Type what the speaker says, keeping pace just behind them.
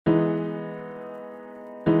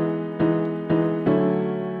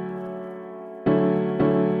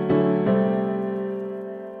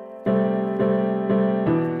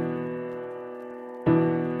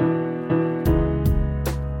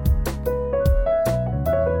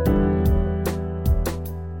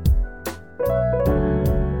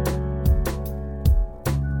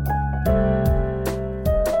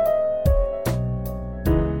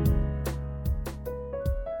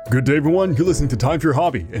Good day, everyone. You're listening to Time for Your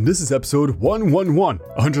Hobby, and this is episode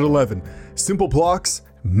 111. Simple blocks,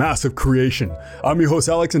 massive creation. I'm your host,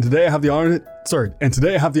 Alex, and today I have the honor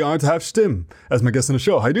to have Stim as my guest on the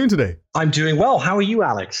show. How are you doing today? I'm doing well. How are you,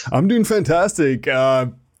 Alex? I'm doing fantastic.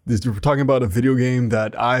 We're talking about a video game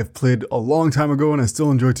that I've played a long time ago and I still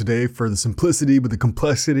enjoy today for the simplicity but the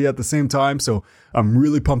complexity at the same time. So I'm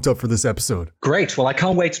really pumped up for this episode. Great. Well, I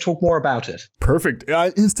can't wait to talk more about it. Perfect.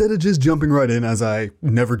 Instead of just jumping right in, as I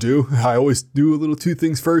never do, I always do a little two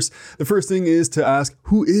things first. The first thing is to ask,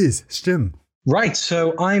 who is Stim? Right.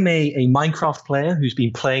 So I'm a Minecraft player who's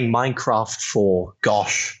been playing Minecraft for,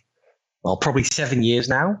 probably 7 years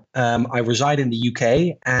now. I reside in the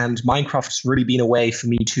UK, and Minecraft's really been a way for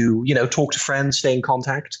me to, talk to friends, stay in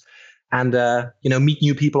contact, and, meet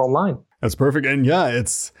new people online. That's perfect. And yeah,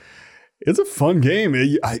 it's a fun game.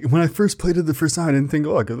 When I first played it the first time, I didn't think,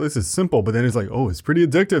 oh, this is simple. But then it's like, oh, it's pretty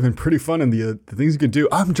addictive and pretty fun. And the things you can do.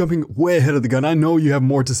 I'm jumping way ahead of the gun. I know you have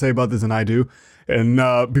more to say about this than I do. And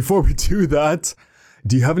before we do that,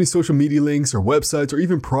 do you have any social media links or websites or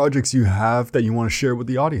even projects you have that you want to share with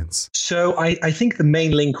the audience? So I think the main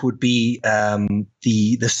link would be the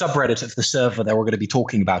subreddit of the server that we're going to be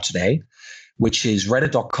talking about today, which is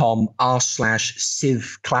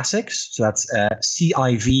reddit.com/CivClassics. So that's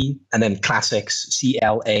CIV and then classics,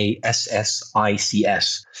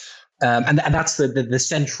 CLASSICS. And that's the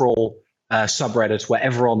central subreddit where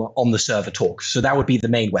everyone on the server talks. So that would be the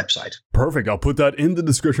main website. Perfect. I'll put that in the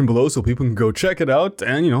description below so people can go check it out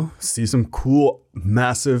and, see some cool,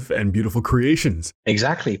 massive and beautiful creations.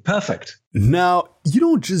 Exactly. Perfect. Now, you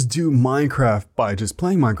don't just do Minecraft by just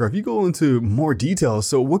playing Minecraft. You go into more details.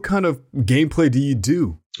 So what kind of gameplay do you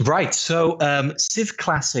do? Right. So Civ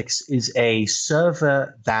Classics is a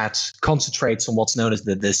server that concentrates on what's known as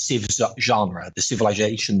the Civ genre, the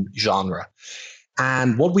civilization genre.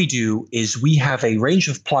 And what we do is we have a range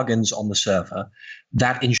of plugins on the server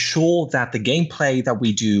that ensure that the gameplay that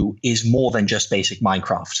we do is more than just basic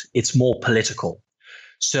Minecraft. It's more political.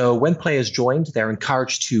 So when players join, they're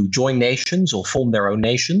encouraged to join nations or form their own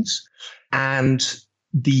nations. And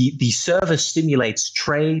the server stimulates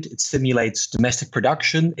trade, it stimulates domestic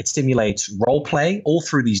production, it stimulates role play, all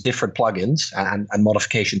through these different plugins and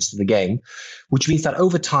modifications to the game, which means that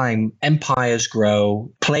over time, empires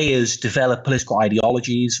grow, players develop political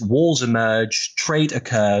ideologies, wars emerge, trade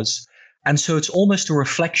occurs. And so it's almost a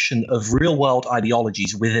reflection of real world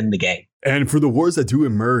ideologies within the game. And for the wars that do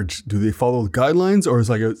emerge, do they follow guidelines or is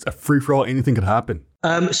it like a free-for-all, anything could happen?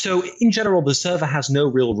 So in general, the server has no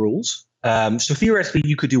real rules. So theoretically,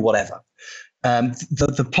 you could do whatever.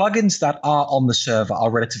 The plugins that are on the server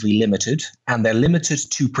are relatively limited, and they're limited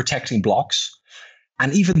to protecting blocks.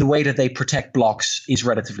 And even the way that they protect blocks is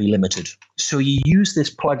relatively limited. So you use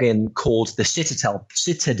this plugin called the Citadel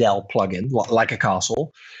plugin, like a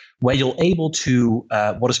castle, where you're able to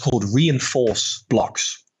what is called reinforce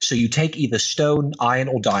blocks. So you take either stone, iron,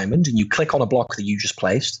 or diamond, and you click on a block that you just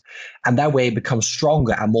placed, and that way it becomes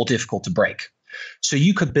stronger and more difficult to break. So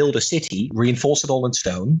you could build a city, reinforce it all in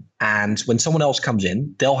stone, and when someone else comes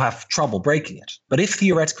in, they'll have trouble breaking it. But if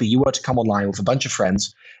theoretically you were to come online with a bunch of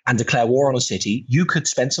friends and declare war on a city, you could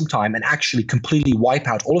spend some time and actually completely wipe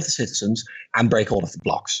out all of the citizens and break all of the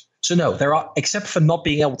blocks. So no, except for not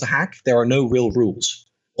being able to hack, there are no real rules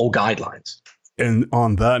or guidelines. And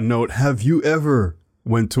on that note, have you ever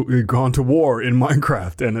gone to war in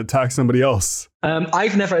Minecraft and attacked somebody else?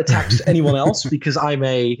 I've never attacked anyone else because I'm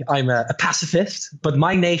a pacifist, but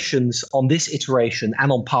my nations on this iteration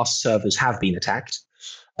and on past servers have been attacked.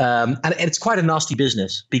 And it's quite a nasty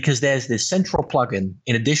business because there's this central plugin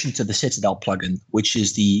in addition to the Citadel plugin, which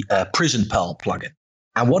is the Prison Pearl plugin.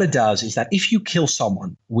 And what it does is that if you kill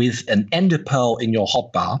someone with an Ender Pearl in your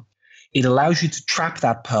hotbar, it allows you to trap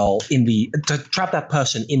that person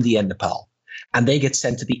in the Ender Pearl. And they get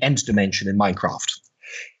sent to the end dimension in Minecraft.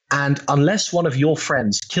 And unless one of your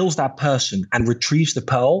friends kills that person and retrieves the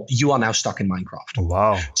pearl, you are now stuck in Minecraft.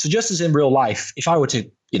 Wow. So just as in real life, if I were to,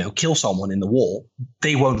 kill someone in the war,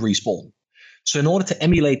 they won't respawn. So in order to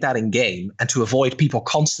emulate that in game and to avoid people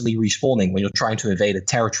constantly respawning when you're trying to invade a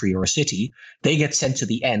territory or a city, they get sent to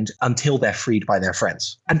the end until they're freed by their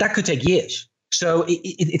friends. And that could take years. So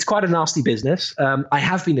it's quite a nasty business. I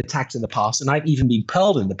have been attacked in the past, and I've even been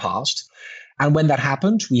pearled in the past. And when that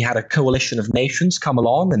happened, we had a coalition of nations come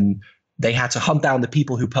along and they had to hunt down the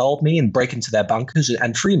people who pearled me and break into their bunkers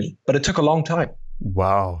and free me. But it took a long time.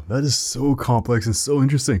 Wow, that is so complex and so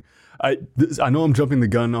interesting. I know I'm jumping the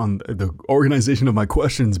gun on the organization of my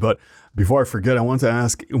questions, but before I forget, I want to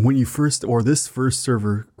ask, when this first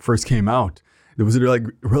server first came out, was it like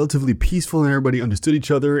relatively peaceful and everybody understood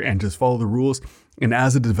each other and just followed the rules? And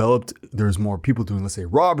as it developed, there's more people doing, let's say,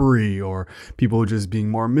 robbery, or people just being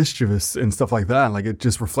more mischievous and stuff like that. Like, it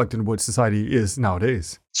just reflected what society is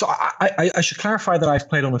nowadays. So I should clarify that I've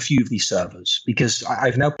played on a few of these servers, because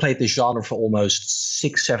I've now played this genre for almost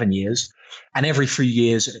 6-7 years. And every 3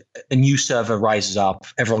 years, a new server rises up,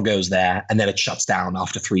 everyone goes there, and then it shuts down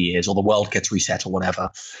after 3 years, or the world gets reset or whatever.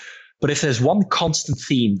 But if there's one constant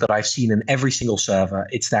theme that I've seen in every single server,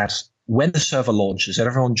 it's that when the server launches and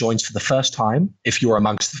everyone joins for the first time, if you're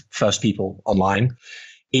amongst the first people online,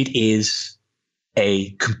 it is a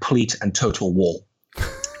complete and total war.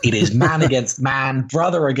 It is man against man,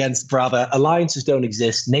 brother against brother. Alliances don't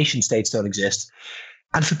exist. Nation states don't exist.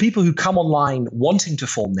 And for people who come online wanting to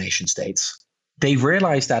form nation states, they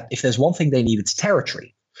realize that if there's one thing they need, it's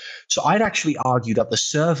territory. So I'd actually argue that the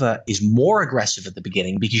server is more aggressive at the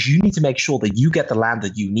beginning, because you need to make sure that you get the land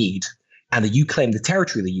that you need and that you claim the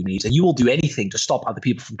territory that you need, and you will do anything to stop other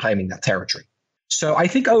people from claiming that territory. So I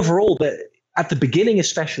think overall, that at the beginning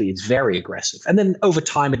especially, it's very aggressive. And then over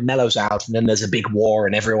time, it mellows out, and then there's a big war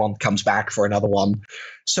and everyone comes back for another one.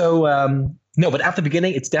 So no, but at the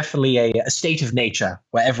beginning, it's definitely a state of nature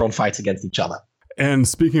where everyone fights against each other. And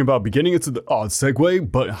speaking about beginning, it's an odd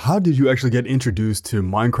segue, but how did you actually get introduced to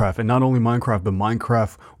Minecraft? And not only Minecraft, but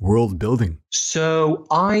Minecraft world building? So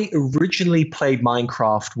I originally played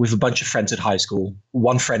Minecraft with a bunch of friends at high school.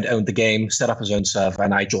 One friend owned the game, set up his own server,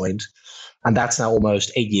 and I joined. And that's now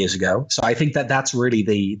almost 8 years ago. So I think that that's really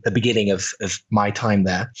the beginning of my time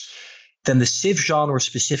there. Then the Civ genre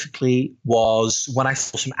specifically was when I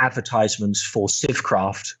saw some advertisements for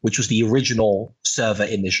Civcraft, which was the original server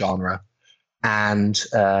in this genre. And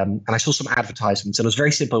I saw some advertisements, and it was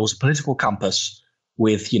very simple. It was a political compass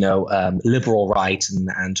with, liberal right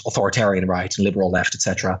and authoritarian right and liberal left,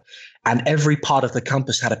 etc. And every part of the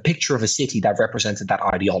compass had a picture of a city that represented that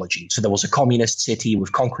ideology. So there was a communist city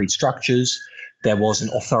with concrete structures. There was an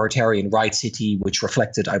authoritarian right city, which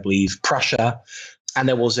reflected, I believe, Prussia. And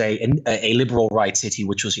there was a liberal right city,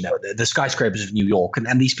 which was, the skyscrapers of New York.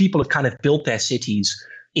 And these people have kind of built their cities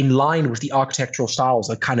in line with the architectural styles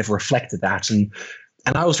that kind of reflected that. And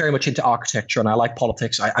I was very much into architecture, and I like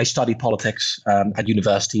politics. I studied politics at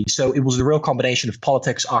university. So it was a real combination of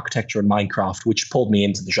politics, architecture, and Minecraft, which pulled me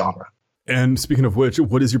into the genre. And speaking of which,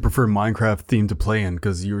 what is your preferred Minecraft theme to play in?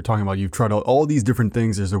 Because you were talking about you've tried out all these different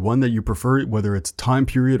things. Is there one that you prefer, whether it's time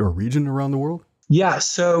period or region around the world? Yeah,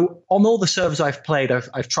 so on all the servers I've played,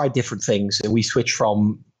 I've tried different things. We switch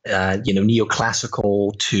from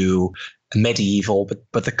neoclassical to medieval,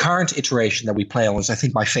 but the current iteration that we play on is, I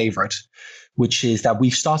think, my favorite, which is that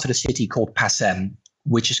we've started a city called Passem,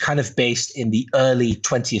 which is kind of based in the early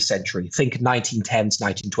 20th century. Think 1910s,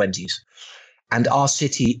 1920s. And our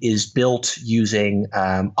city is built using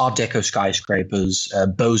Art Deco skyscrapers,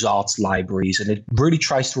 Beaux-Arts libraries, and it really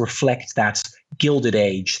tries to reflect that Gilded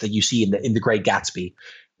Age that you see in the Great Gatsby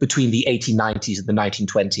between the 1890s and the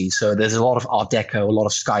 1920s. So there's a lot of Art Deco, a lot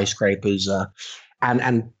of skyscrapers,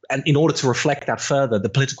 and in order to reflect that further, the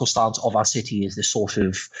political stance of our city is this sort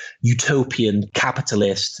of utopian,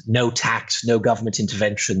 capitalist, no tax, no government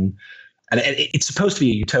intervention. And it's supposed to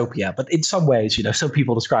be a utopia, but in some ways, some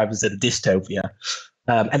people describe it as a dystopia.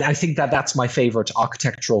 And I think that that's my favorite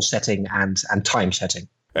architectural setting and time setting.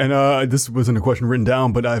 And this wasn't a question written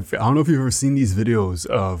down, but I don't know if you've ever seen these videos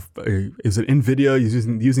of, is it NVIDIA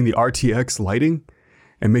using the RTX lighting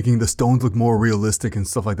and making the stones look more realistic and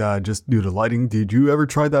stuff like that, just due to lighting. Did you ever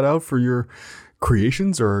try that out for your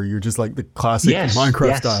creations, or you're just like the classic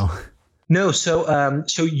Minecraft style? No, so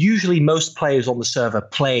usually most players on the server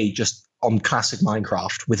play just on classic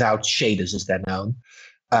Minecraft without shaders, as they're known.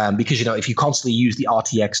 Because, if you constantly use the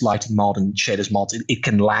RTX lighting mod and shaders mods, it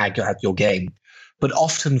can lag at your game. But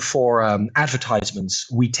often for advertisements,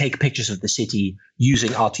 we take pictures of the city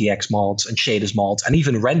using RTX mods and shaders mods, and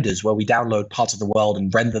even renders where we download parts of the world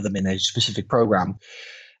and render them in a specific program.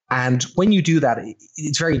 And when you do that,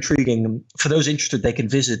 it's very intriguing. For those interested, they can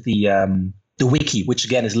visit the wiki, which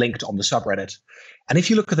again is linked on the subreddit. And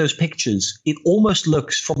if you look at those pictures, it almost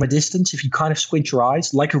looks from a distance, if you kind of squint your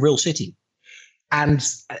eyes, like a real city. And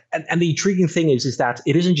the intriguing thing is that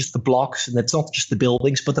it isn't just the blocks, and it's not just the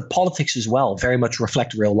buildings, but the politics as well very much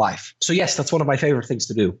reflect real life. So yes, that's one of my favorite things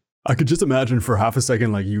to do. I could just imagine for half a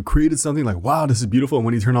second, like you created something like, wow, this is beautiful. And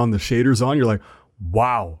when you turn on the shaders on, you're like,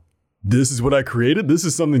 wow, this is what I created. This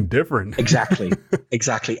is something different.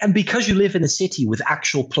 Exactly. And because you live in a city with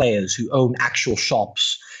actual players who own actual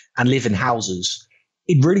shops and live in houses,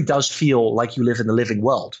 it really does feel like you live in the living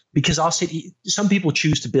world. Because our city, some people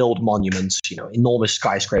choose to build monuments, enormous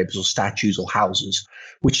skyscrapers or statues or houses,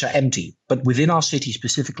 which are empty. But within our city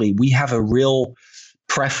specifically, we have a real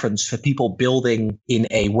preference for people building in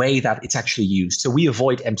a way that it's actually used. So we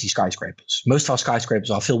avoid empty skyscrapers. Most of our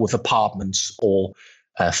skyscrapers are filled with apartments or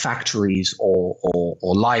factories or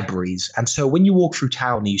libraries. And so when you walk through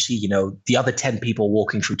town and you see, the other 10 people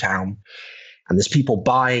walking through town, and there's people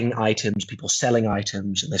buying items, people selling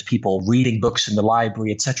items, and there's people reading books in the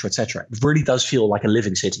library, et cetera, et cetera. It really does feel like a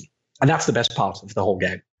living city. And that's the best part of the whole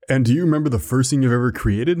game. And do you remember the first thing you've ever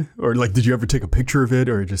created? Or did you ever take a picture of it,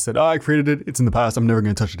 or you just said, I created it, it's in the past, I'm never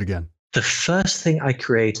going to touch it again? The first thing I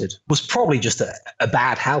created was probably just a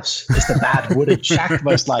bad house, just a bad wooden shack,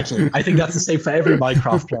 most likely. I think that's the same for every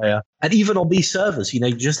Minecraft player. And even on these servers,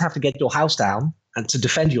 you just have to get your house down and to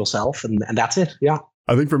defend yourself, and that's it. Yeah.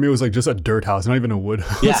 I think for me, it was just a dirt house, not even a wood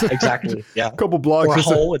house. Yeah, exactly. Yeah. A couple blocks. Or a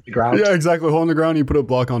hole in the ground. Yeah, exactly. A hole in the ground. You put a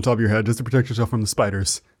block on top of your head just to protect yourself from the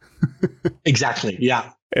spiders. Exactly.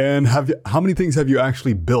 Yeah. And how many things have you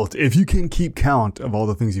actually built, if you can keep count of all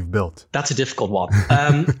the things you've built? That's a difficult one.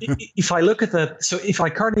 If I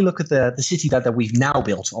currently look at the city that we've now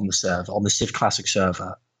built on the server, on the Civ Classic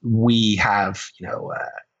server, we have,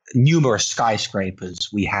 numerous skyscrapers.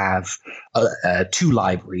 We have 2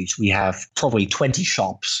 libraries. We have probably 20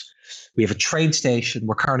 shops. We have a train station.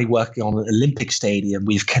 We're currently working on an Olympic stadium.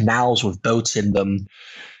 We have canals with boats in them.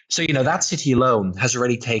 So, that city alone has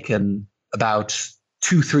already taken about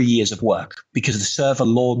 2-3 years of work because the server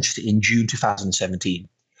launched in June 2017.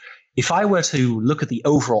 If I were to look at the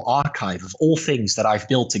overall archive of all things that I've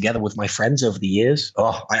built together with my friends over the years,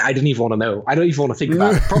 I didn't even want to know. I don't even want to think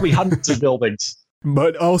about it. Probably hundreds of buildings.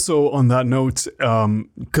 But also on that note,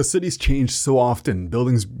 because cities change so often,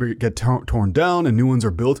 buildings get torn down and new ones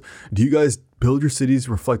are built. Do you guys build your cities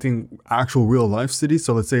reflecting actual real life cities?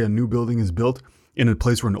 So let's say a new building is built in a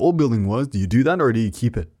place where an old building was. Do you do that, or do you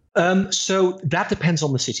keep it? So that depends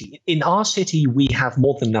on the city. In our city, we have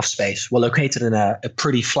more than enough space. We're located in a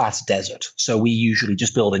pretty flat desert. So we usually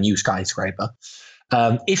just build a new skyscraper.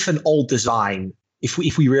 If an old design, if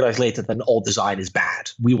we realize later that an old design is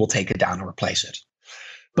bad, we will take it down and replace it.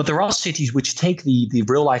 But there are cities which take the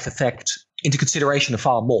real life effect into consideration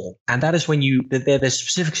far more. And that is when there's a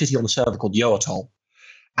specific city on the server called Yoatol.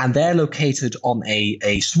 And they're located on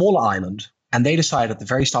a smaller island. And they decided at the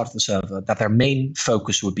very start of the server that their main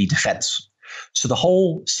focus would be defense. So the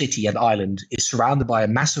whole city and island is surrounded by a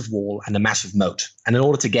massive wall and a massive moat. And in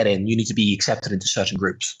order to get in, you need to be accepted into certain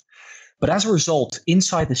groups. But as a result,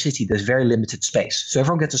 inside the city, there's very limited space. So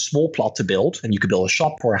everyone gets a small plot to build, and you could build a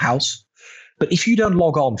shop or a house. But if you don't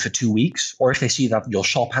log on for 2 weeks, or if they see that your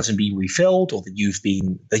shop hasn't been refilled, or that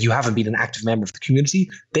you haven't been an active member of the community,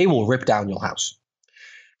 they will rip down your house.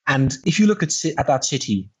 And if you look at that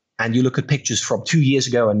city, and you look at pictures from 2 years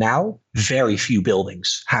ago and now, very few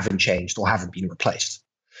buildings haven't changed or haven't been replaced.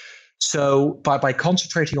 So by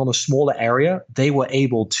concentrating on a smaller area, they were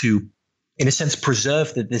able to, in a sense,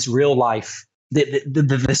 preserve this real life,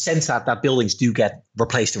 the sense that buildings do get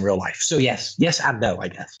replaced in real life. So yes and no, I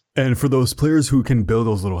guess. And for those players who can build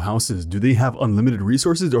those little houses, do they have unlimited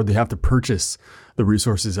resources, or do they have to purchase the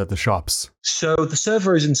resources at the shops? So the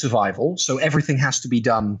server is in survival, so everything has to be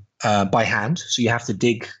done by hand. So you have to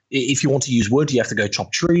dig. If you want to use wood, you have to go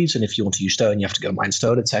chop trees, and if you want to use stone, you have to go mine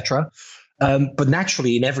stone, etc. But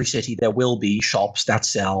naturally, in every city, there will be shops that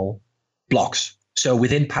sell blocks. So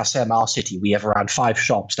within Passem, our city, we have around 5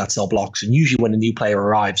 shops that sell blocks. And usually when a new player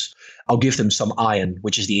arrives, I'll give them some iron,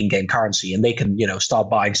 which is the in-game currency, and they can, start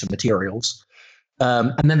buying some materials.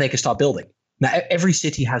 And then they can start building. Now, every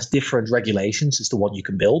city has different regulations as to what you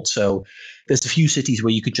can build. So there's a few cities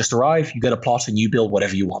where you could just arrive, you get a plot, and you build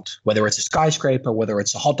whatever you want, whether it's a skyscraper, whether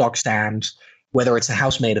it's a hot dog stand, whether it's a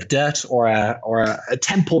house made of dirt or a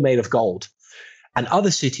temple made of gold. And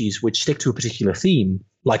other cities which stick to a particular theme,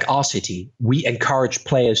 like our city, we encourage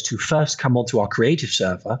players to first come onto our creative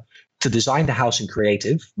server to design the house in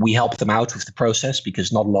creative. We help them out with the process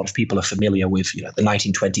because not a lot of people are familiar with the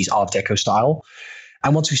 1920s Art Deco style.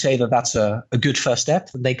 And once we say that that's a good first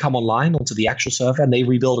step, then they come online onto the actual server and they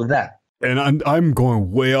rebuild it there. And I'm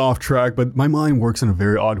going way off track, but my mind works in a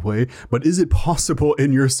very odd way. But is it possible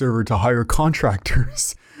in your server to hire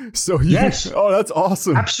contractors? Yes. Oh, that's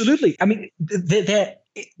awesome. Absolutely. I mean,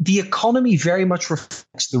 the economy very much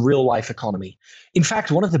reflects the real life economy. In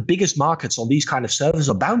fact, one of the biggest markets on these kind of servers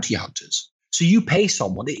are bounty hunters. So you pay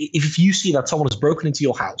someone. If you see that someone has broken into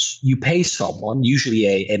your house, you pay someone,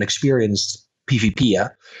 usually an experienced PvPer.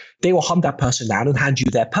 They will hunt that person down and hand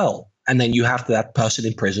you their pearl. And then you have that person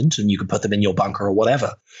imprisoned and you can put them in your bunker or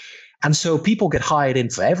whatever. And so people get hired in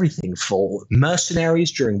for everything, for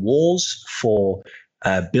mercenaries during wars, for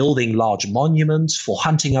building large monuments, for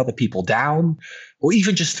hunting other people down, or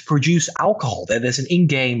even just to produce alcohol. There's an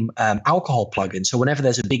in-game alcohol plugin. So whenever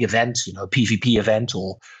there's a big event, a PvP event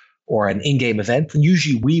or an in-game event, then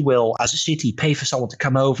usually we will, as a city, pay for someone to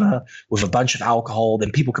come over with a bunch of alcohol.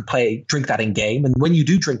 Then people could drink that in-game. And when you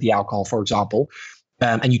do drink the alcohol, for example,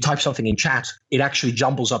 and you type something in chat, it actually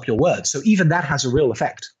jumbles up your words. So even that has a real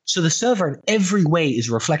effect. So the server in every way is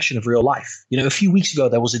a reflection of real life. A few weeks ago,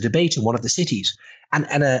 there was a debate in one of the cities, and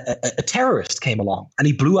a terrorist came along and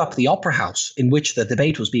he blew up the opera house in which the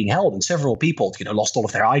debate was being held, and several people, lost all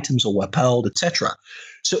of their items or were pearled, etc.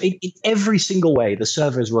 So in every single way, the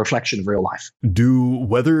server is a reflection of real life. Do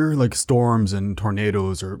weather like storms and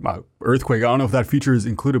tornadoes or earthquake, I don't know if that feature is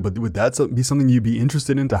included, but would that be something you'd be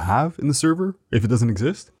interested in to have in the server if it doesn't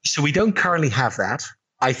exist? So we don't currently have that.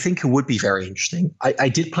 I think it would be very interesting. I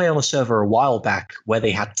did play on a server a while back where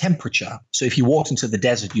they had temperature. So if you walked into the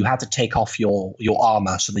desert, you had to take off your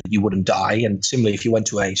armor so that you wouldn't die. And similarly, if you went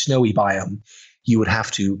to a snowy biome, you would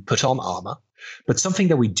have to put on armor. But something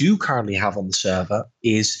that we do currently have on the server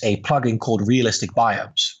is a plugin called Realistic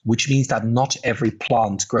Biomes, which means that not every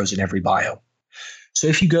plant grows in every biome. So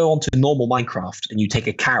if you go onto normal Minecraft and you take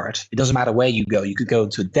a carrot, it doesn't matter where you go. You could go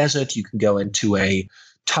into a desert, you can go into a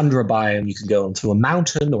tundra biome, you can go into a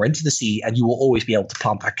mountain or into the sea, and you will always be able to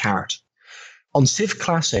plant that carrot. On Civ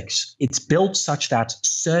Classics, it's built such that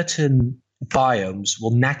certain biomes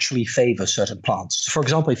will naturally favor certain plants. So for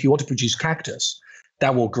example, if you want to produce cactus,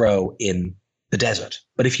 that will grow in the desert.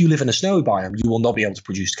 But if you live in a snowy biome, you will not be able to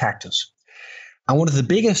produce cactus. And one of the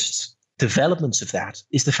biggest developments of that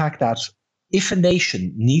is the fact that if a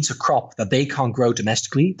nation needs a crop that they can't grow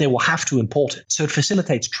domestically, they will have to import it. So it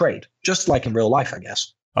facilitates trade, just like in real life, I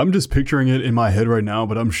guess. I'm just picturing it in my head right now,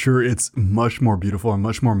 but I'm sure it's much more beautiful and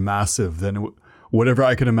much more massive than whatever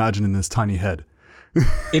I could imagine in this tiny head.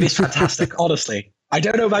 It is fantastic, honestly. I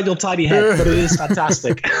don't know about your tiny head, but it is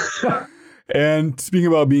fantastic. And speaking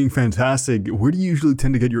about being fantastic, where do you usually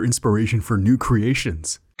tend to get your inspiration for new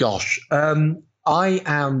creations? Gosh, I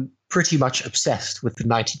am pretty much obsessed with the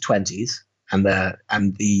 1920s. And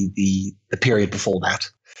the period before that.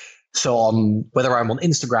 So whether I'm on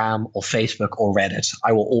Instagram or Facebook or Reddit,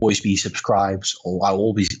 I will always be subscribed, or I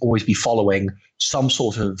will always be following some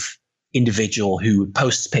sort of individual who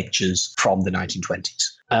posts pictures from the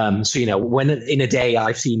 1920s. So when in a day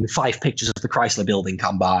I've seen 5 pictures of the Chrysler Building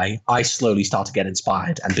come by, I slowly start to get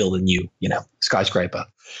inspired and build a new skyscraper.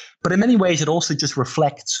 But in many ways, it also just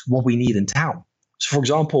reflects what we need in town. So for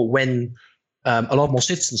example, when a lot more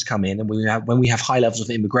citizens come in, and when we have high levels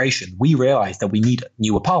of immigration, we realize that we need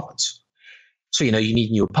new apartments. So, you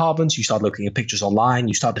need new apartments, you start looking at pictures online,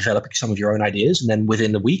 you start developing some of your own ideas, and then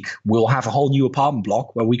within a week, we'll have a whole new apartment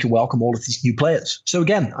block where we can welcome all of these new players. So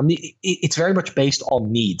again, it's very much based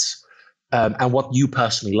on needs and what you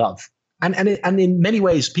personally love. And in many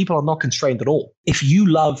ways, people are not constrained at all. If you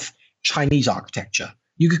love Chinese architecture,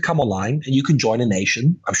 you could come online and you can join a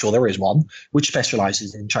nation, I'm sure there is one, which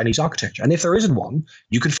specializes in Chinese architecture. And if there isn't one,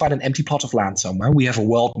 you can find an empty plot of land somewhere. We have a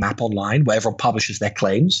world map online where everyone publishes their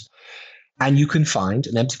claims. And you can find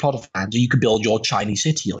an empty plot of land and you can build your Chinese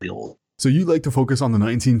city. So you like to focus on the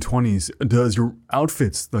 1920s. Does your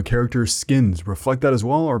outfits, the characters' skins, reflect that as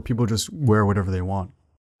well? Or people just wear whatever they want?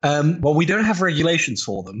 Well, we don't have regulations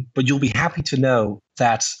for them, but you'll be happy to know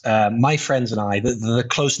that my friends and I, the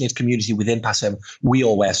close-knit community within PASM, we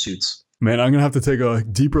all wear suits. Man, I'm going to have to take a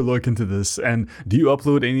deeper look into this. And do you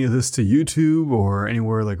upload any of this to YouTube or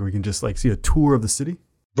anywhere like we can just see a tour of the city?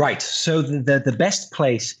 Right. So the best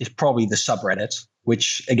place is probably the subreddit,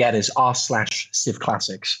 which again is r/Civ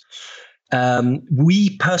Classics.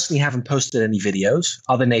 We personally haven't posted any videos.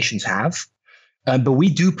 Other nations have. But we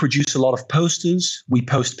do produce a lot of posters. We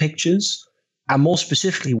post pictures. And more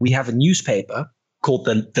specifically, we have a newspaper called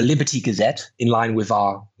the Liberty Gazette, in line with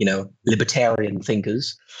our, libertarian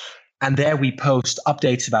thinkers. And there we post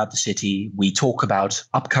updates about the city. We talk about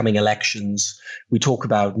upcoming elections. We talk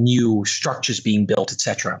about new structures being built,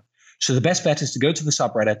 etc. So the best bet is to go to the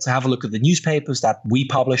subreddit, to have a look at the newspapers that we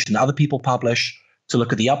publish and other people publish, to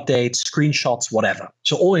look at the updates, screenshots, whatever.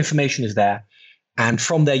 So all information is there. And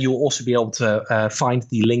from there, you'll also be able to find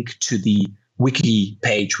the link to the wiki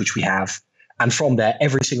page, which we have. And from there,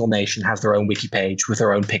 every single nation has their own wiki page with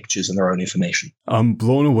their own pictures and their own information. I'm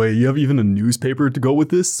blown away. You have even a newspaper to go with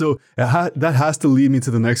this. So that has to lead me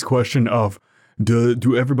to the next question of, does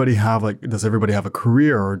everybody have a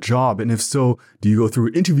career or a job? And if so, do you go through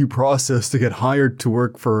an interview process to get hired to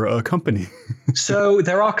work for a company? So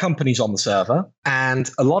there are companies on the server, and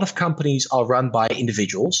a lot of companies are run by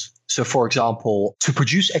individuals. So for example, to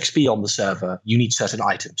produce XP on the server, you need certain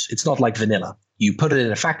items. It's not like vanilla. You put it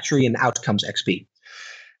in a factory and out comes XP.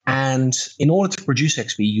 And in order to produce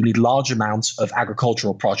XP, you need large amounts of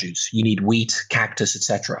agricultural produce. You need wheat, cactus,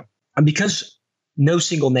 etc. And because no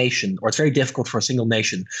single nation, or it's very difficult for a single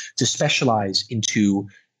nation to specialize into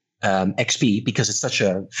XP because it's such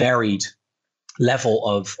a varied level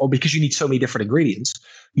of, or because you need so many different ingredients,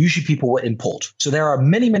 usually people will import. So there are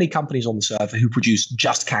many, many companies on the server who produce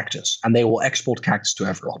just cactus, and they will export cactus to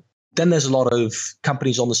everyone. Then there's a lot of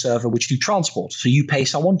companies on the server which do transport. So you pay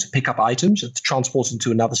someone to pick up items and to transport them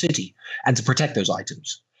to another city and to protect those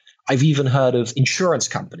items. I've even heard of insurance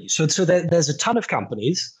companies. So there's a ton of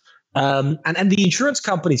companies, and the insurance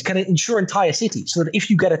companies can insure entire cities. So that if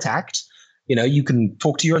you get attacked, you can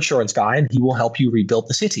talk to your insurance guy and he will help you rebuild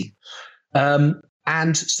the city.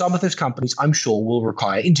 And some of those companies, I'm sure, will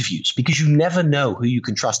require interviews because you never know who you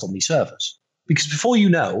can trust on these servers. Because before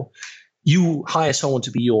you hire someone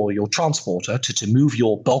to be your transporter to move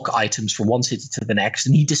your bulk items from one city to the next,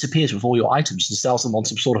 and he disappears with all your items and sells them on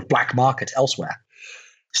some sort of black market elsewhere.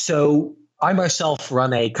 So I myself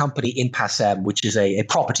run a company in Passem, which is a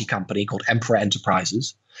property company called Emperor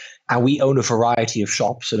Enterprises. And we own a variety of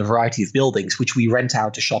shops and a variety of buildings, which we rent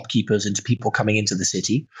out to shopkeepers and to people coming into the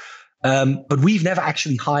city. But we've never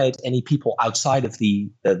actually hired any people outside of the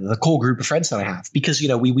core group of friends that I have because,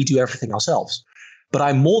 we do everything ourselves. But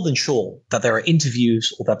I'm more than sure that there are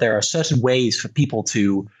interviews or that there are certain ways for people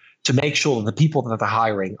to make sure that the people that they're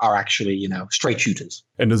hiring are actually, straight shooters.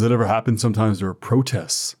 And does it ever happen sometimes there are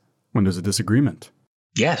protests when there's a disagreement?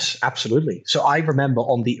 Yes, absolutely. So I remember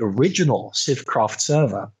on the original Civcraft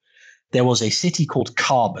server, there was a city called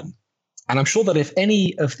Carbon. And I'm sure that if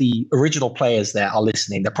any of the original players there are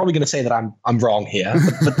listening, they're probably going to say that I'm wrong here,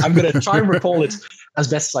 but I'm going to try and recall it as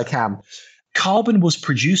best as I can. Carbon was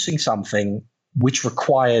producing something which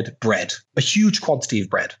required bread, a huge quantity of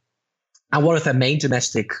bread. And one of their main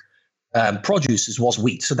domestic produces was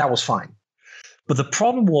wheat, so that was fine. But the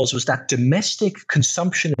problem was that domestic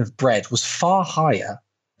consumption of bread was far higher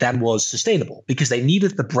than was sustainable because they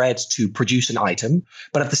needed the bread to produce an item.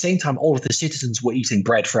 But at the same time, all of the citizens were eating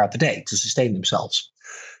bread throughout the day to sustain themselves.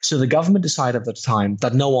 So the government decided at the time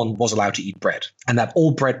that no one was allowed to eat bread and that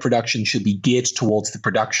all bread production should be geared towards the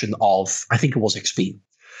production of, I think it was XP.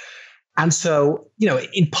 And so,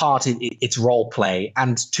 in part, it's role play.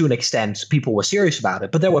 And to an extent, people were serious about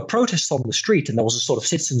it. But there were protests on the street and there was a sort of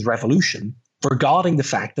citizens' revolution regarding the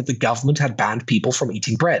fact that the government had banned people from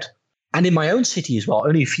eating bread. And in my own city as well,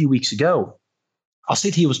 only a few weeks ago, our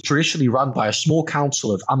city was traditionally run by a small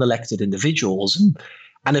council of unelected individuals.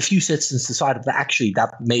 And a few citizens decided that actually that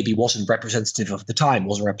maybe wasn't representative of the time,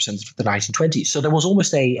 wasn't representative of the 1920s. So there was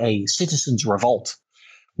almost a citizens' revolt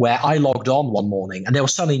where I logged on one morning and there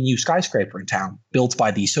was suddenly a new skyscraper in town built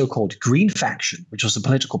by the so-called Green Faction, which was a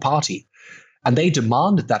political party. And they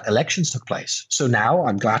demanded that elections took place. So now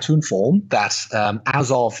I'm glad to inform that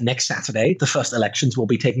as of next Saturday, the first elections will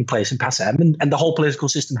be taking place in Passem, and the whole political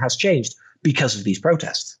system has changed because of these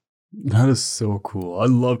protests. That is so cool.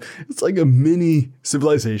 It's like a mini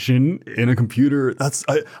civilization in a computer.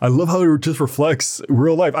 I love how it just reflects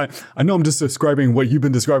real life. I know I'm just describing what you've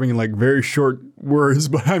been describing in like very short words,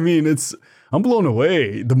 but I mean, I'm blown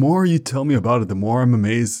away. The more you tell me about it, the more I'm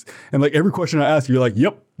amazed. And like every question I ask, you're like,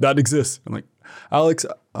 yep, that exists. I'm like, Alex,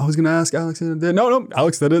 I was going to ask Alex. No,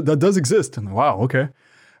 Alex, that does exist. I'm like, wow, okay.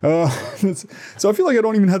 So I feel like I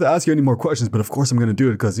don't even have to ask you any more questions, but of course I'm going to do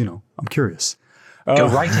it because, I'm curious. Go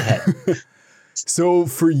right ahead. So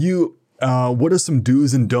for you, what are some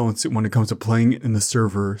do's and don'ts when it comes to playing in a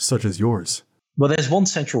server such as yours? Well, there's one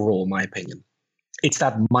central rule, in my opinion. It's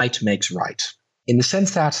that might makes right. In the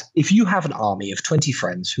sense that if you have an army of 20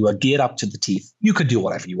 friends who are geared up to the teeth, you could do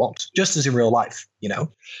whatever you want, just as in real life.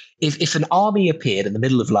 If an army appeared in the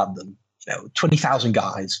middle of London, 20,000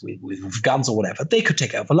 guys with guns or whatever, they could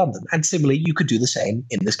take over London. And similarly, you could do the same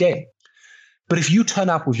in this game. But if you turn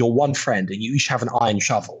up with your one friend and you each have an iron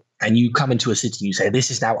shovel and you come into a city and you say, this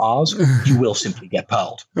is now ours, you will simply get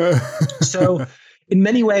pearled. So in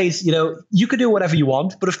many ways, you could do whatever you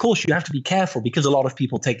want, but of course you have to be careful because a lot of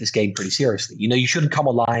people take this game pretty seriously. You shouldn't come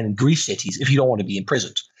online and grief cities if you don't want to be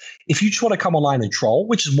imprisoned. If you just want to come online and troll,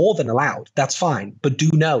 which is more than allowed, that's fine. But do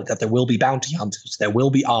know that there will be bounty hunters, there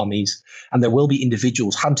will be armies, and there will be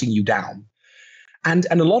individuals hunting you down. And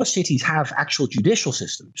a lot of cities have actual judicial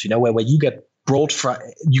systems, where you get brought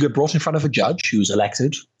in front of a judge who's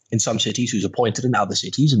elected in some cities, who's appointed in other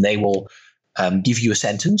cities, and they will give you a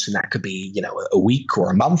sentence, and that could be, a week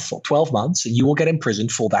or a month or 12 months, and you will get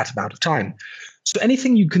imprisoned for that amount of time. So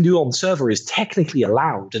anything you can do on the server is technically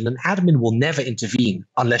allowed, and an admin will never intervene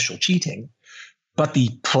unless you're cheating, but the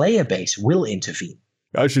player base will intervene.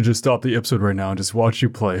 I should just stop the episode right now and just watch you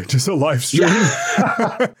play, just a live stream.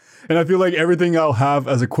 Yeah. And I feel like everything I'll have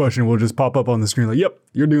as a question will just pop up on the screen like, yep,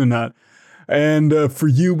 you're doing that. And for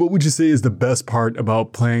you, what would you say is the best part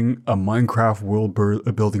about playing a Minecraft world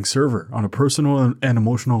building server on a personal and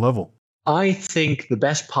emotional level? I think the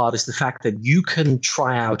best part is the fact that you can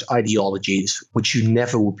try out ideologies which you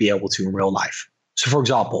never would be able to in real life. So, for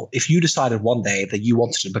example, if you decided one day that you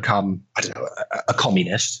wanted to become, I don't know, a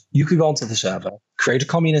communist, you could go onto the server, create a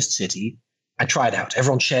communist city, and try it out.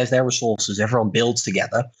 Everyone shares their resources, everyone builds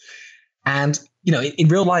together. And, in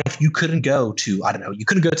real life, you couldn't go to, I don't know, you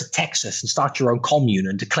couldn't go to Texas and start your own commune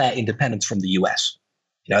and declare independence from the US.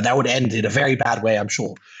 That would end in a very bad way, I'm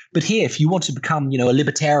sure. But here, if you want to become, a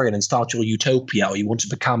libertarian and start your utopia, or you want to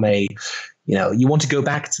become you want to go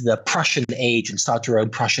back to the Prussian age and start your own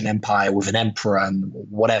Prussian empire with an emperor and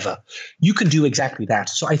whatever, you can do exactly that.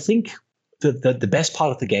 So I think the best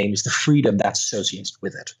part of the game is the freedom that's associated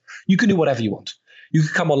with it. You can do whatever you want. You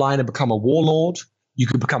can come online and become a warlord. You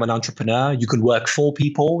can become an entrepreneur. You can work for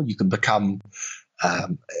people. You can become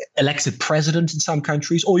elected president in some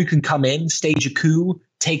countries, or you can come in, stage a coup,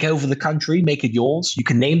 take over the country, make it yours. You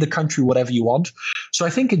can name the country whatever you want. So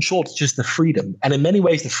I think in short, it's just the freedom. And in many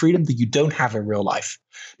ways, the freedom that you don't have in real life.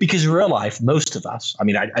 Because in real life, most of us,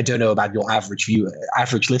 I don't know about your average viewer,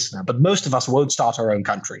 average listener, but most of us won't start our own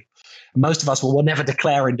country. Most of us will never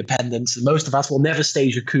declare independence. And most of us will never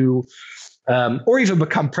stage a coup or even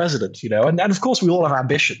become president, And of course, we all have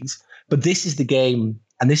ambitions. But this is the game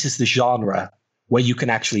and this is the genre where you can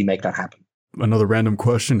actually make that happen. Another random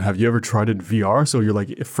question. Have you ever tried it VR? So you're like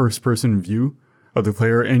a first person view of the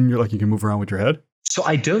player and you're like, you can move around with your head? So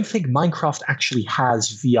I don't think Minecraft actually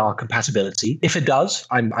has VR compatibility. If it does,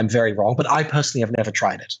 I'm very wrong, but I personally have never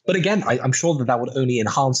tried it. But again, I'm sure that would only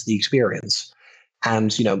enhance the experience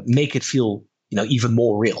and, make it feel, even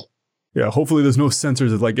more real. Yeah, hopefully there's no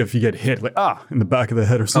sensors of like if you get hit, like, in the back of the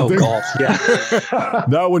head or something. Oh, God, yeah.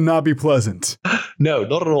 That would not be pleasant. No,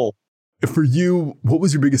 not at all. For you, what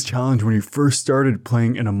was your biggest challenge when you first started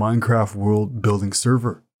playing in a Minecraft world building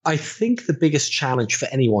server? I think the biggest challenge for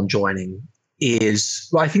anyone joining is,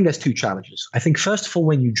 I think there's two challenges. I think first of all,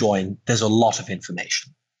 when you join, there's a lot of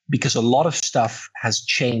information because a lot of stuff has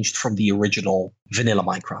changed from the original vanilla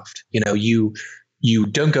Minecraft. You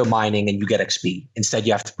don't go mining and you get XP. Instead,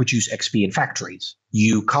 you have to produce XP in factories.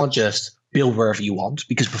 You can't just build wherever you want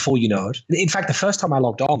because before you know it, in fact, the first time I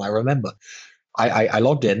logged on, I remember I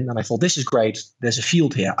logged in and I thought, this is great. There's a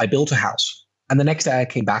field here. I built a house. And the next day I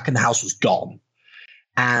came back and the house was gone.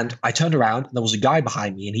 And I turned around and there was a guy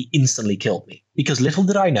behind me and he instantly killed me because little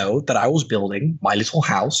did I know that I was building my little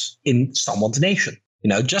house in someone's nation.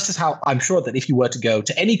 Just as how I'm sure that if you were to go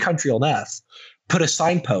to any country on earth, put a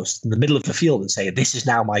signpost in the middle of the field and say, this is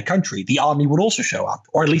now my country, the army would also show up,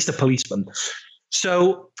 or at least a policeman.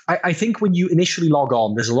 So I think when you initially log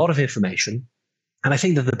on, there's a lot of information. And I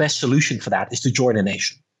think that the best solution for that is to join a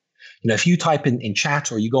nation. If you type in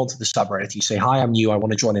chat or you go onto the subreddit, you say, hi, I'm new, I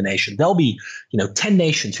want to join a nation. There'll be, 10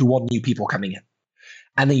 nations who want new people coming in.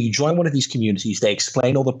 And then you join one of these communities, they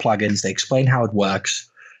explain all the plugins, they explain how it works.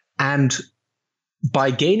 And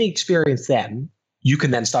by gaining experience then, you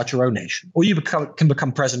can then start your own nation or you can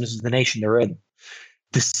become president of the nation they're in.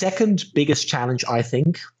 The second biggest challenge, I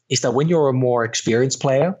think, is that when you're a more experienced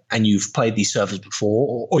player and you've played these servers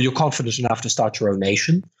before, or you're confident enough to start your own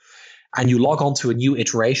nation, and you log on to a new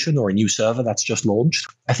iteration or a new server that's just launched,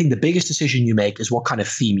 I think the biggest decision you make is what kind of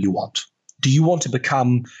theme you want. Do you want to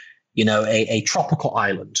become, a tropical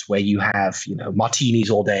island where you have, martinis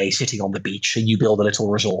all day sitting on the beach and you build a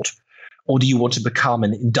little resort? Or do you want to become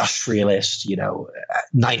an industrialist,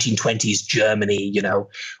 1920s Germany,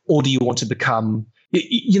 or do you want to become...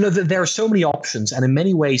 there are so many options, and in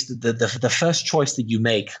many ways, the first choice that you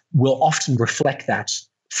make will often reflect that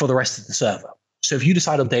for the rest of the server. So if you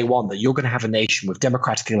decide on day one that you're going to have a nation with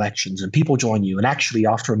democratic elections and people join you, and actually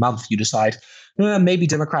after a month you decide maybe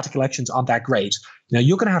democratic elections aren't that great,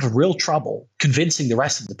 you're going to have real trouble convincing the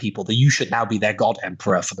rest of the people that you should now be their god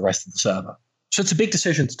emperor for the rest of the server. So it's a big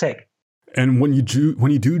decision to take. And when you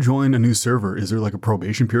do join a new server, is there like a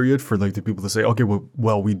probation period for like the people to say, okay,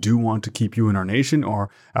 well, we do want to keep you in our nation, or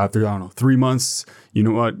after, 3 months, you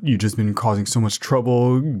know what, you've just been causing so much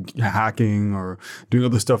trouble, hacking or doing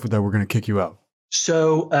other stuff that we're going to kick you out?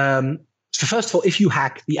 So first of all, if you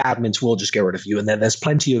hack, the admins will just get rid of you. And then there's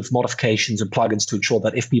plenty of modifications and plugins to ensure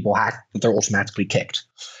that if people hack, that they're automatically kicked.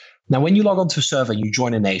 Now, when you log onto a server, you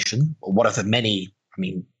join a nation, or one of the many,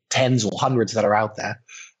 tens or hundreds that are out there.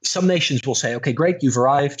 Some nations will say, okay, great, you've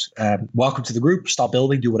arrived. Welcome to the group. Start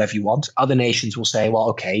building, do whatever you want. Other nations will say, well,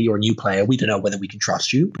 okay, you're a new player. We don't know whether we can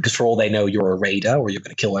trust you because for all they know, you're a raider or you're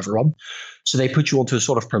going to kill everyone. So they put you onto a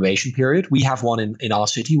sort of probation period. We have one in our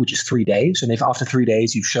city, which is 3 days. And if after 3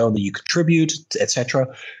 days you've shown that you contribute, etc.,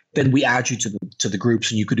 then we add you to the groups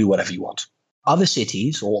and you can do whatever you want. Other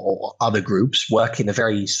cities or other groups work in a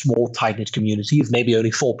very small, tight-knit community of maybe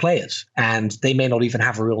only 4 players, and they may not even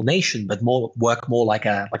have a real nation, but work more like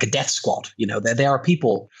a death squad. There are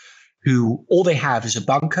people who all they have is a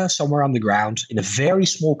bunker somewhere on the ground in a very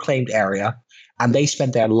small claimed area, and they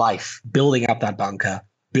spend their life building up that bunker,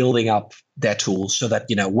 building up their tools, so that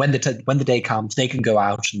when the day comes, they can go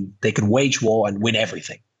out and they can wage war and win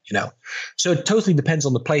everything. So it totally depends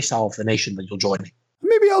on the play style of the nation that you're joining.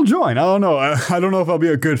 Maybe I'll join. I don't know. I don't know if I'll be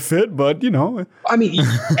a good fit, but I mean,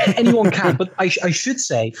 anyone can. But I should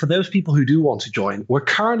say, for those people who do want to join, we're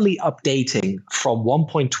currently updating from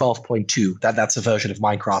 1.12.2, that's a version of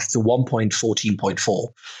Minecraft, to 1.14.4.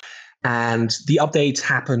 And the update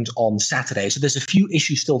happened on Saturday. So there's a few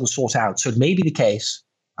issues still to sort out. So it may be the case.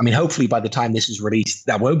 I mean, hopefully by the time this is released,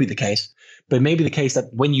 that won't be the case. But it may be the case that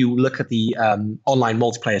when you look at the online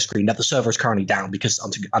multiplayer screen, that the server is currently down because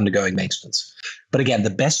it's undergoing maintenance. But again, the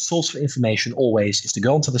best source for information always is to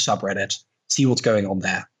go onto the subreddit, see what's going on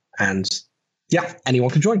there. And yeah, anyone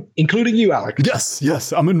can join, including you, Alec.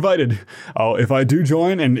 Yes, I'm invited. If I do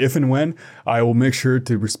join, and if and when, I will make sure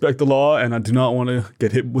to respect the law, and I do not want to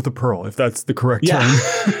get hit with a pearl, if that's the correct term.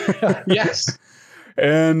 Yes.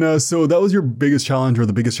 And so that was your biggest challenge, or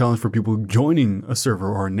the biggest challenge for people joining a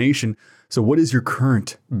server or a nation. So what is your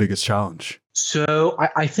current biggest challenge? So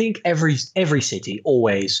I think every city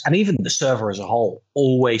always, and even the server as a whole,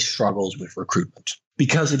 always struggles with recruitment,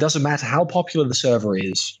 because it doesn't matter how popular the server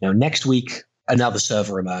is. Next week, another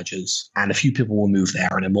server emerges and a few people will move there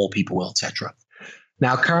and then more people will, etc.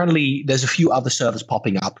 Now, currently, there's a few other servers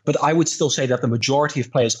popping up, but I would still say that the majority of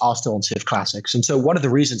players are still on Civ Classics. And so one of the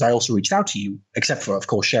reasons I also reached out to you, except for, of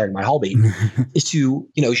course, sharing my hobby, is to,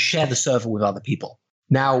 share the server with other people.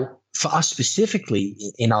 Now, for us specifically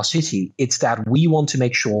in our city, it's that we want to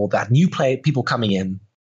make sure that new people coming in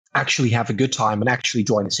actually have a good time and actually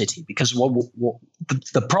join the city. Because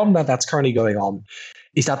the problem that's currently going on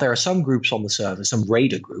is that there are some groups on the server, some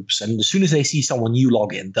raider groups, and as soon as they see someone new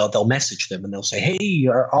log in, they'll message them and they'll say, hey,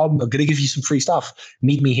 I'm going to give you some free stuff.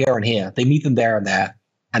 Meet me here and here. They meet them there and there,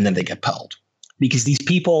 and then they get pearled. Because these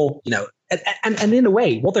people, and in a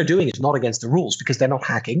way, what they're doing is not against the rules because they're not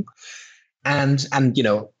hacking. And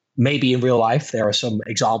maybe in real life, there are some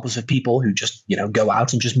examples of people who just, go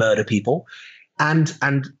out and just murder people. And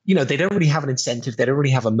they don't really have an incentive. They don't really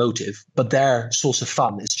have a motive, but their source of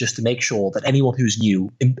fun is just to make sure that anyone who's new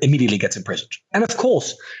immediately gets imprisoned. And of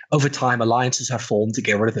course, over time, alliances have formed to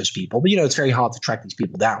get rid of those people. But, it's very hard to track these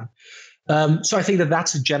people down. So I think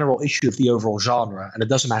that's a general issue of the overall genre. And it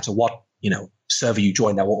doesn't matter what, server you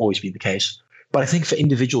join, that will always be the case. But I think for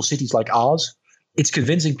individual cities like ours, it's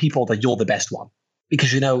convincing people that you're the best one.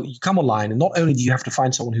 Because, you come online and not only do you have to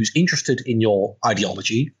find someone who's interested in your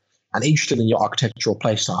ideology and interested in your architectural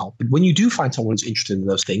playstyle, but when you do find someone who's interested in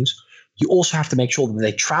those things, you also have to make sure that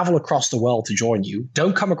they travel across the world to join you,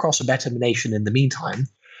 don't come across a better nation in the meantime,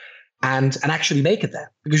 and actually make it there.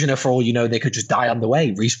 Because, for all you know, they could just die on the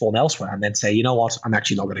way, respawn elsewhere, and then say, you know what, I'm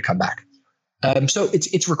actually not going to come back. So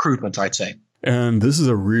it's recruitment, I'd say. And this is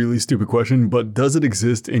a really stupid question, but does it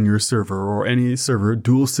exist in your server or any server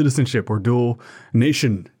dual citizenship or dual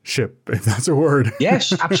nationship, if that's a word?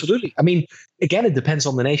 Yes, absolutely. I mean, again, it depends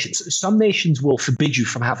on the nations. Some nations will forbid you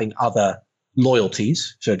from having other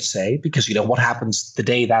loyalties, so to say, because, what happens the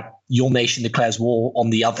day that your nation declares war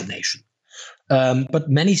on the other nation? But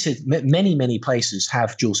many places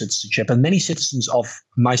have dual citizenship, and many citizens of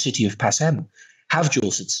my city of Passem have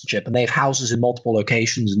dual citizenship, and they have houses in multiple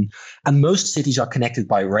locations, and most cities are connected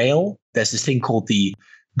by rail. There's this thing called the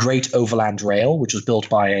Great Overland Rail, which was built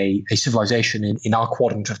by a civilization in our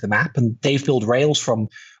quadrant of the map, and they've built rails from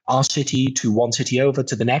our city to one city over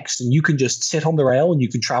to the next, and you can just sit on the rail and you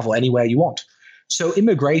can travel anywhere you want. So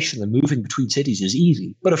immigration and moving between cities is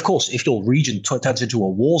easy. But of course, if your region turns into a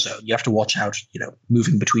war zone, you have to watch out,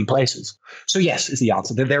 moving between places. So yes, is the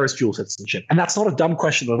answer. There is dual citizenship. And that's not a dumb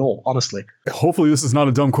question at all, honestly. Hopefully this is not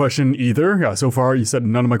a dumb question either. Yeah, so far you said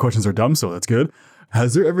none of my questions are dumb, so that's good.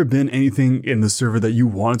 Has there ever been anything in the server that you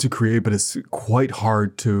wanted to create, but it's quite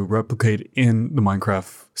hard to replicate in the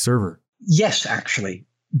Minecraft server? Yes, actually.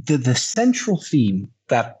 The central theme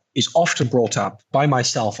that is often brought up by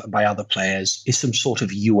myself and by other players is some sort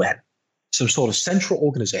of UN, some sort of central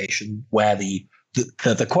organization where the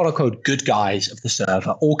quote unquote good guys of the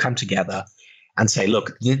server all come together and say,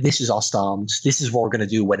 look, this is our stance. This is what we're going to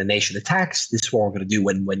do when a nation attacks. This is what we're going to do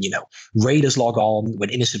when raiders log on, when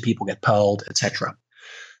innocent people get pearled, etc.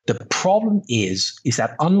 The problem is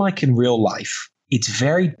that unlike in real life, it's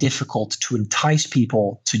very difficult to entice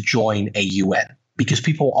people to join a UN because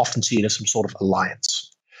people often see it as some sort of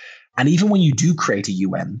alliance. And even when you do create a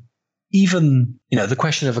UN, even the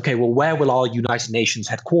question of, okay, well, where will our United Nations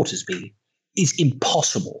headquarters be is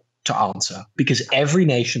impossible to answer because every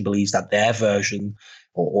nation believes that their version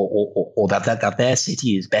or that their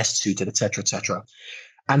city is best suited, et cetera, et cetera.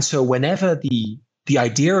 And so whenever the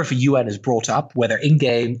idea of a UN is brought up, whether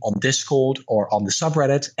in-game, on Discord, or on the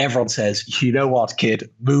subreddit, everyone says, you know what, kid,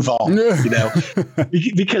 move on,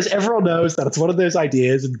 because everyone knows that it's one of those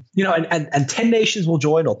ideas, and 10 nations will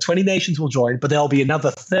join or 20 nations will join, but there'll be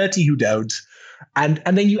another 30 who don't. And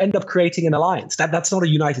then you end up creating an alliance. That's not a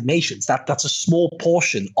United Nations. That's a small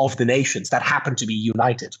portion of the nations that happen to be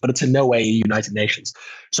united, but it's in no way a United Nations.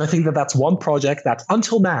 So I think that's one project that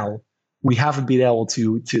until now, we haven't been able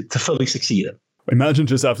to fully succeed in. Imagine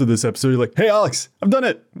just after this episode, you're like, hey, Alex, I've done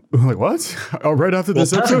it. I'm like, what? Oh, right after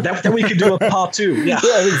this episode? Then we can do a part 2. Yeah.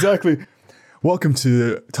 Yeah, exactly. Welcome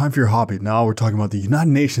to Time for Your Hobby. Now we're talking about the United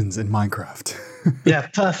Nations in Minecraft. Yeah,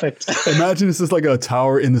 perfect. Imagine this is like a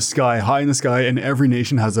tower in the sky, high in the sky, and every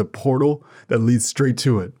nation has a portal that leads straight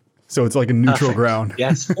to it. So it's like a neutral ground.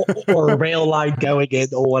 Yes, or a rail line going in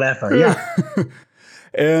or whatever. Yeah.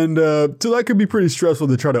 And so that could be pretty stressful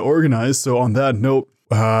to try to organize. So on that note,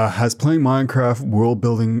 has playing Minecraft world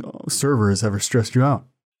building servers ever stressed you out?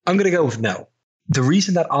 I'm going to go with no. The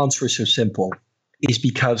reason that answer is so simple is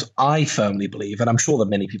because I firmly believe, and I'm sure that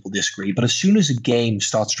many people disagree, but as soon as a game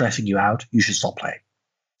starts stressing you out, you should stop playing.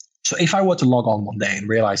 So if I were to log on one day and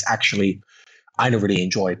realize, actually, I don't really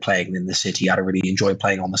enjoy playing in the city, I don't really enjoy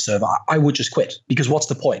playing on the server, I would just quit. Because what's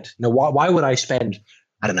the point? Why would I spend,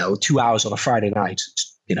 2 hours on a Friday night,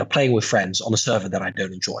 playing with friends on a server that I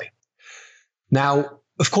don't enjoy? Now,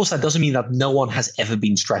 of course, that doesn't mean that no one has ever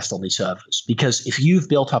been stressed on these servers, because if you've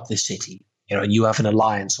built up this city, and you have an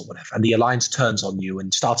alliance or whatever, and the alliance turns on you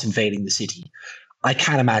and starts invading the city, I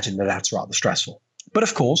can imagine that that's rather stressful. But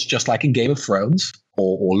of course, just like in Game of Thrones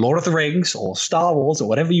or Lord of the Rings or Star Wars or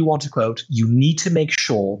whatever you want to quote, you need to make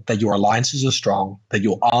sure that your alliances are strong, that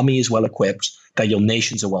your army is well equipped, that your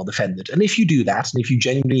nations are well defended. And if you do that, and if you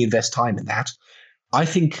genuinely invest time in that, I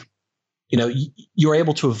think you're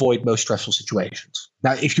able to avoid most stressful situations.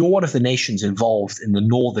 Now, if you're one of the nations involved in the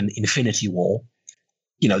Northern Infinity War,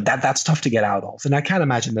 that's tough to get out of. And I can't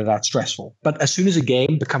imagine that that's stressful. But as soon as a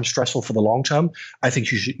game becomes stressful for the long term, I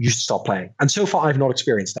think you should stop playing. And so far, I've not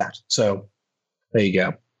experienced that. So there you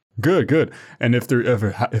go. Good. And if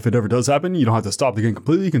it ever does happen, you don't have to stop the game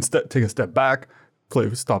completely. You can take a step back,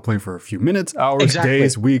 stop playing for a few minutes, hours,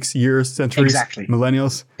 days, weeks, years, centuries,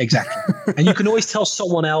 millennials. Exactly. And you can always tell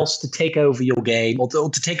someone else to take over your game or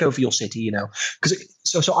to take over your city, because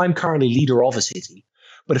so I'm currently leader of a city.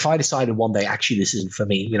 But if I decided one day, actually, this isn't for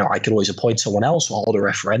me, I could always appoint someone else or hold a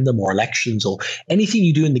referendum or elections, or anything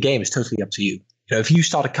you do in the game is totally up to you. If you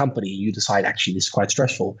start a company, you decide, actually, this is quite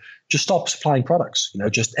stressful, just stop supplying products,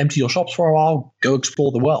 just empty your shops for a while, go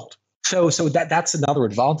explore the world. So that's another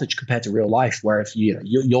advantage compared to real life, where if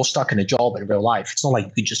you're stuck in a job in real life, it's not like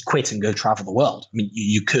you can just quit and go travel the world. I mean,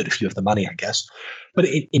 you could if you have the money, I guess. But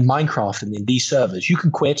in Minecraft and in these servers, you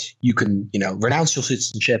can quit, you can renounce your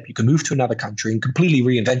citizenship, you can move to another country and completely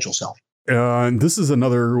reinvent yourself. And this is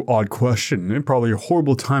another odd question, and probably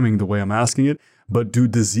horrible timing the way I'm asking it. But do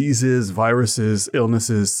diseases, viruses,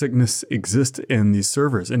 illnesses, sickness exist in these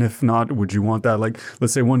servers? And if not, would you want that? Like,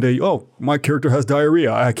 let's say one day, oh, my character has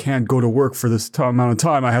diarrhea. I can't go to work for this amount of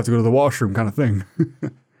time. I have to go to the washroom kind of thing.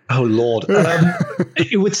 Oh, Lord.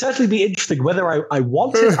 It would certainly be interesting. Whether I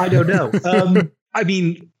want it, I don't know. I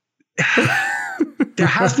mean, there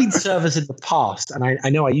has been servers in the past, and I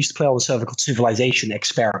know I used to play on a server called Civilization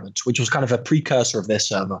Experiment, which was kind of a precursor of this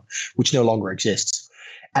server, which no longer exists.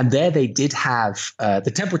 And there they did have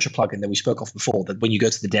the temperature plugin that we spoke of before, that when you go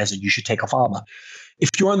to the desert, you should take off armor. If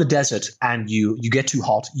you're in the desert and you get too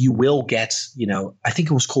hot, you will get, I think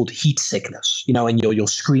it was called heat sickness, and your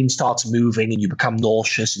screen starts moving and you become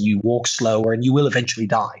nauseous and you walk slower and you will eventually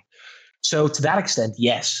die. So to that extent,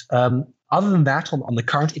 yes. Other than that, on the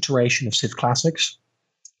current iteration of Civ Classics,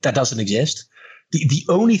 that doesn't exist. The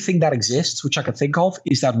only thing that exists, which I can think of,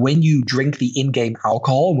 is that when you drink the in-game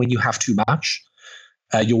alcohol, when you have too much,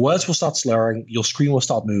 your words will start slurring, your screen will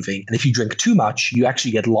start moving, and if you drink too much, you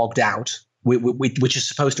actually get logged out, which is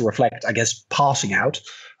supposed to reflect, I guess, passing out,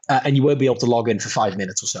 and you won't be able to log in for 5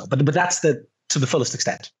 minutes or so. But that's to the fullest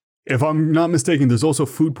extent. If I'm not mistaken, there's also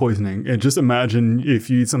food poisoning. And just imagine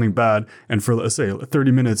if you eat something bad and for, let's say,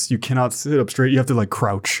 30 minutes, you cannot sit up straight. You have to like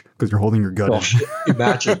crouch because you're holding your gut Gosh, in.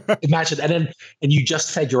 imagine. And you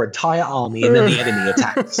just fed your entire army and then the enemy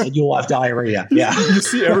attacks and you'll have diarrhea. Yeah. You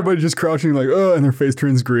see everybody just crouching like, oh, and their face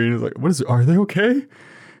turns green. It's like, what is it? Are they okay?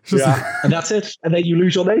 It's just and that's it. And then you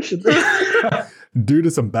lose your nation. due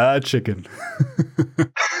to some bad chicken.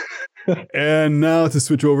 And now to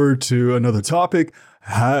switch over to another topic.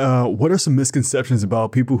 What are some misconceptions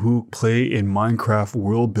about people who play in Minecraft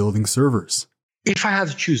world building servers? If I had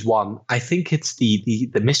to choose one, I think it's the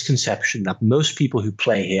misconception that most people who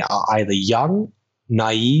play here are either young,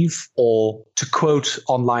 naive, or, to quote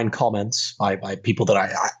online comments by people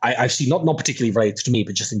that I've seen, not particularly related to me,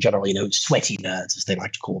 but just in general, sweaty nerds, as they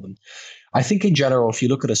like to call them. I think in general, if you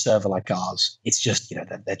look at a server like ours, it's just,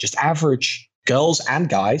 they're just average girls and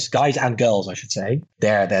guys and girls, I should say.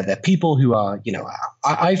 They're people who are,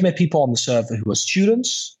 I've met people on the server who are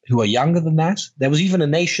students, who are younger than that. There was even a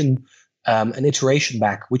nation, an iteration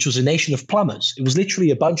back, which was a nation of plumbers. It was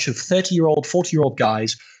literally a bunch of 30-year-old, 40-year-old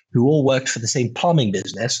guys who all worked for the same plumbing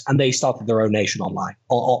business, and they started their own nation online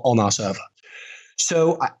on our server.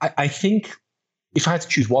 So I think if I had to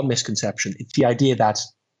choose one misconception, it's the idea that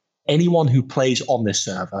anyone who plays on this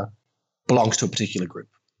server belongs to a particular group.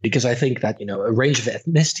 Because I think that, a range of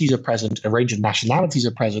ethnicities are present, a range of nationalities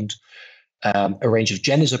are present, a range of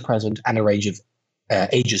genders are present, and a range of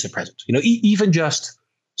ages are present. Even just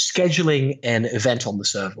scheduling an event on the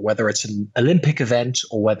server, whether it's an Olympic event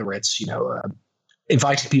or whether it's,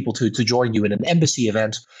 inviting people to join you in an embassy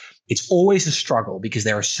event, it's always a struggle because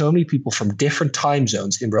there are so many people from different time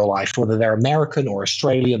zones in real life, whether they're American or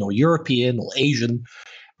Australian or European or Asian.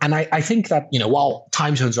 And I think that, while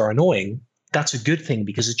time zones are annoying, that's a good thing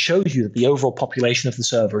because it shows you that the overall population of the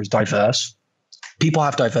server is diverse. People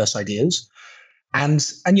have diverse ideas, and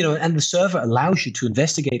the server allows you to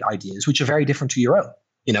investigate ideas which are very different to your own.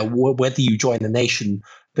 Whether you join the nation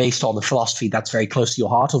based on the philosophy that's very close to your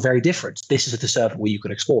heart or very different, this is the server where you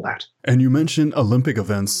can explore that. And you mentioned Olympic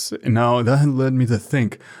events. Now that led me to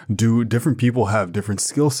think: do different people have different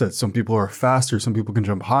skill sets? Some people are faster. Some people can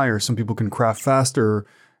jump higher. Some people can craft faster.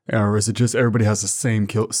 Or is it just everybody has the same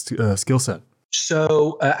skill set?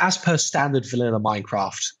 So as per standard vanilla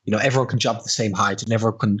Minecraft, everyone can jump the same height and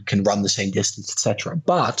everyone can run the same distance, etc.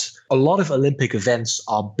 But a lot of Olympic events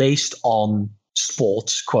are based on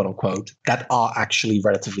sports, quote unquote, that are actually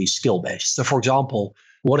relatively skill based. So for example,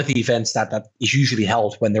 one of the events that is usually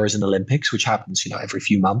held when there is an Olympics, which happens, every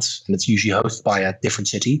few months, and it's usually hosted by a different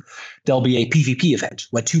city, there'll be a PvP event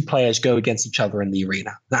where two players go against each other in the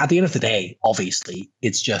arena. Now, at the end of the day, obviously,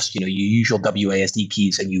 it's just, you use your WASD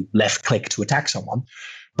keys and you left click to attack someone.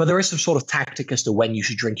 But there is some sort of tactic as to when you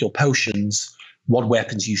should drink your potions, what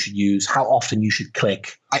weapons you should use, how often you should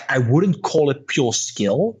click. I wouldn't call it pure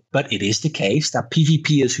skill, but it is the case that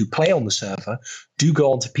PvPers who play on the server do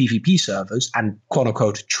go onto PvP servers and quote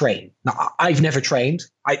unquote train. Now, I've never trained.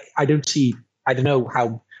 I don't know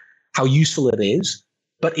how useful it is,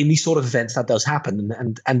 but in these sort of events that does happen.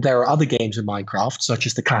 And there are other games in Minecraft, such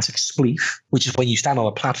as the classic Spleef, which is when you stand on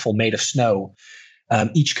a platform made of snow.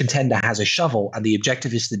 Each contender has a shovel and the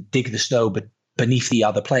objective is to dig the snow beneath the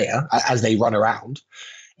other player as they run around.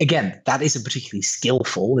 Again, that isn't particularly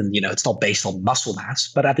skillful and, it's not based on muscle mass.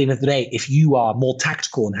 But at the end of the day, if you are more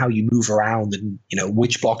tactical in how you move around and,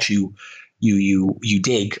 which blocks you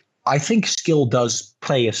dig, I think skill does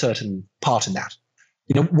play a certain part in that.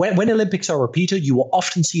 When Olympics are repeated, you will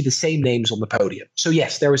often see the same names on the podium. So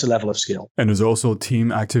yes, there is a level of skill. And there's also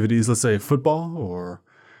team activities, let's say football or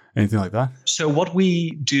anything like that? So what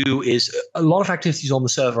we do is a lot of activities on the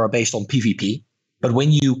server are based on PvP. But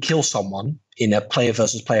when you kill someone in a player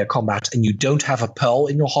versus player combat and you don't have a pearl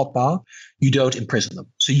in your hotbar, you don't imprison them.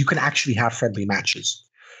 So you can actually have friendly matches.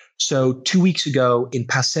 So 2 weeks ago in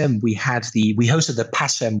PASM, we hosted the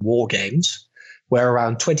PASM War Games, where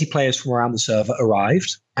around 20 players from around the server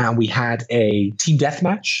arrived. And we had a team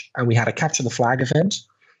deathmatch, and we had a capture the flag event,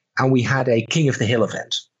 and we had a King of the Hill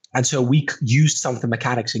event. And so we used some of the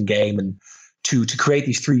mechanics in game and to create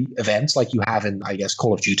these three events like you have in, I guess,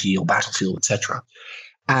 Call of Duty or Battlefield, etc.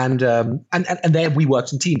 And then we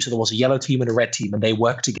worked in teams. So there was a yellow team and a red team, and they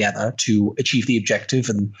worked together to achieve the objective.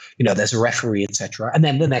 And, there's a referee, etc. And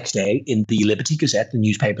then the next day in the Liberty Gazette, the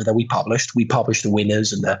newspaper that we published the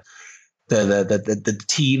winners and the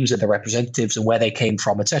teams and the representatives and where they came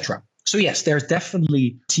from, etc. So yes, there's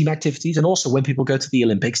definitely team activities. And also when people go to the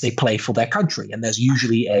Olympics, they play for their country. And there's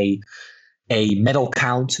usually a medal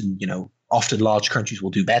count. And, often large countries will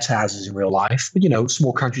do better, as is in real life. But,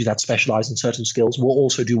 small countries that specialize in certain skills will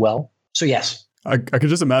also do well. So yes. I could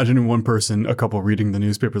just imagine in one person, a couple reading the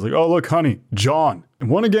newspapers like, oh, look, honey, John, and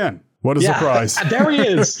won again. What a surprise. There he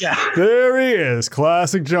is. Yeah. There he is.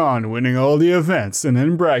 Classic John, winning all the events and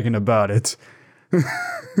then bragging about it.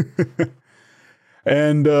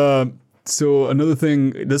 And so another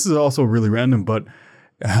thing, this is also really random, but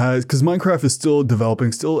because Minecraft is still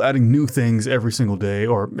developing, still adding new things every single day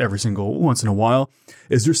or every single once in a while.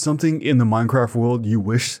 Is there something in the Minecraft world you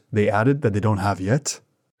wish they added that they don't have yet?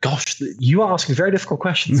 Gosh, you are asking very difficult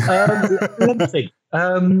questions. Let me think.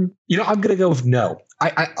 I'm going to go with no.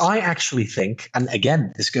 I actually think, and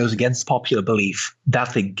again, this goes against popular belief,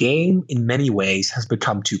 that the game in many ways has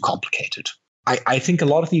become too complicated. I think a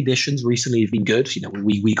lot of the additions recently have been good.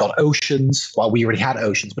 We got oceans. Well, we already had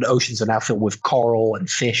oceans, but oceans are now filled with coral and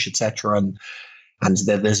fish, etc. And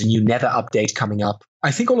there's a new Nether update coming up. I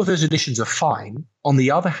think all of those additions are fine. On the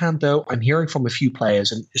other hand, though, I'm hearing from a few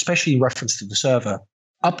players, and especially in reference to the server,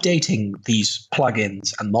 updating these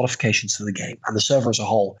plugins and modifications to the game and the server as a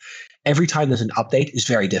whole, every time there's an update is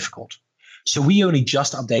very difficult. So we only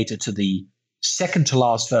just updated to the second to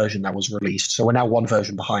last version that was released. So we're now one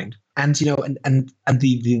version behind. And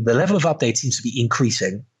the level of update seems to be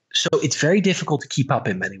increasing. So it's very difficult to keep up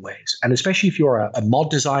in many ways. And especially if you're a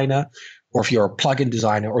mod designer, or if you're a plugin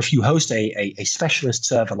designer, or if you host a specialist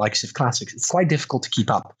server like Civ Classics, it's quite difficult to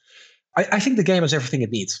keep up. I think the game has everything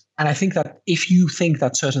it needs. And I think that if you think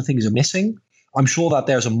that certain things are missing, I'm sure that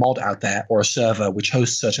there's a mod out there or a server which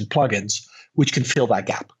hosts certain plugins which can fill that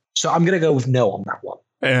gap. So I'm going to go with no on that one.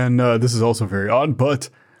 And this is also very odd, but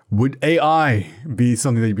would AI be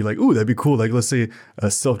something that you'd be like, ooh, that'd be cool? Like, let's say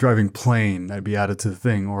a self-driving plane that'd be added to the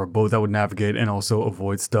thing, or a boat that would navigate and also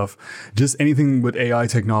avoid stuff. Just anything with AI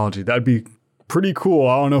technology, that'd be pretty cool.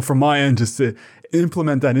 I don't know, from my end, just to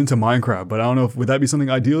implement that into Minecraft. But I don't know, would that be something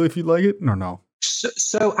ideal if you'd like it or no?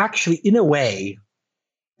 So actually, in a way,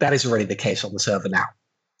 that is already the case on the server now.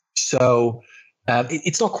 So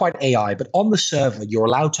it's not quite AI, but on the server, you're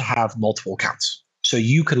allowed to have multiple accounts. So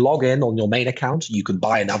you can log in on your main account. You can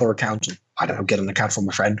buy another account. I don't know, get an account from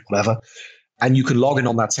a friend, whatever. And you can log in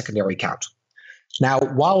on that secondary account. Now,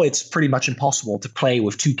 while it's pretty much impossible to play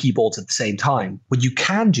with two keyboards at the same time, what you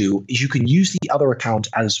can do is you can use the other account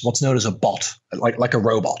as what's known as a bot, like a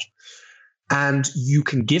robot. And you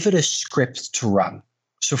can give it a script to run.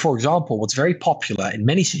 So, for example, what's very popular in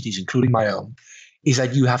many cities, including my own, is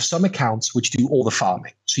that you have some accounts which do all the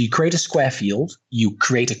farming. So you create a square field, you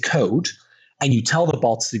create a code, and you tell the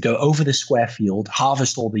bots to go over the square field,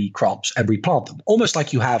 harvest all the crops, and replant them. Almost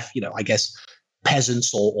like you have, I guess,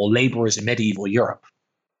 peasants or laborers in medieval Europe.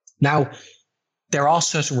 Now, there are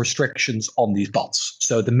certain restrictions on these bots.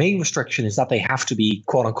 So the main restriction is that they have to be,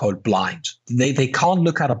 quote unquote, blind. They can't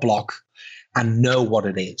look at a block and know what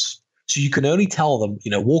it is. So you can only tell them,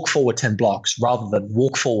 walk forward 10 blocks rather than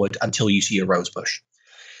walk forward until you see a rose bush.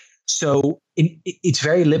 So it's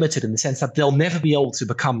very limited in the sense that they'll never be able to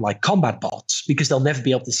become like combat bots because they'll never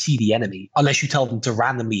be able to see the enemy unless you tell them to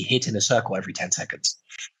randomly hit in a circle every 10 seconds,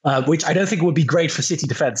 which I don't think would be great for city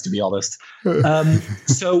defense, to be honest.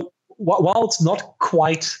 So while it's not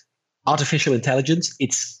quite artificial intelligence,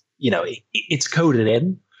 it's coded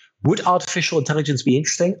in. Would artificial intelligence be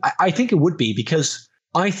interesting? I think it would be, because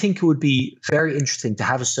I think it would be very interesting to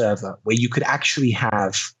have a server where you could actually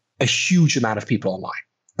have a huge amount of people online.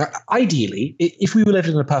 Now, ideally, if we were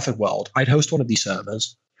living in a perfect world, I'd host one of these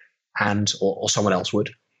servers, or someone else would,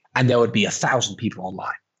 and there would be 1,000 people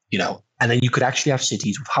online, and then you could actually have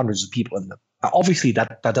cities with hundreds of people in them. Now, obviously,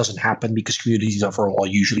 that doesn't happen because communities overall are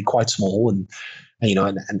usually quite small, and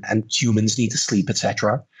humans need to sleep,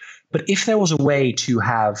 etc. But if there was a way to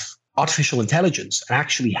have artificial intelligence and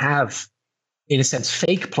actually have, in a sense,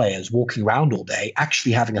 fake players walking around all day,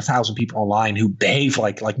 actually having 1,000 people online who behave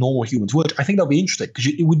like normal humans would, I think that would be interesting, because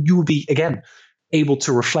you would be, again, able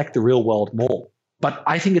to reflect the real world more. But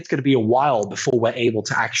I think it's going to be a while before we're able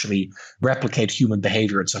to actually replicate human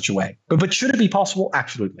behavior in such a way. But should it be possible?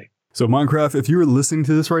 Absolutely. So Minecraft, if you were listening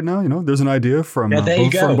to this right now, there's an idea from both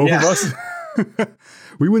of us.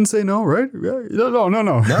 We wouldn't say no, right? No.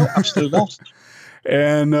 No, absolutely not.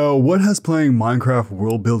 And what has playing Minecraft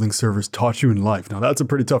world building servers taught you in life? Now, that's a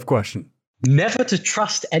pretty tough question. Never to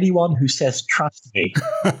trust anyone who says, trust me.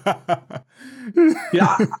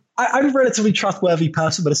 I'm a relatively trustworthy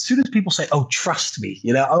person, but as soon as people say, oh, trust me,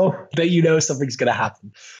 then something's going to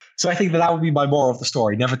happen. So I think that would be my moral of the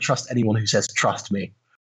story. Never trust anyone who says, trust me.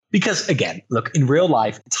 Because, again, look, in real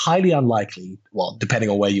life, it's highly unlikely, well, depending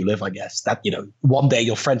on where you live, I guess, that, one day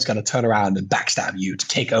your friend's going to turn around and backstab you to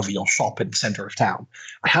take over your shop in the center of town.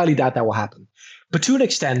 I highly doubt that will happen. But to an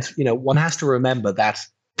extent, one has to remember that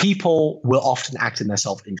people will often act in their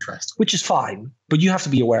self-interest, which is fine, but you have to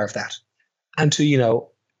be aware of that. and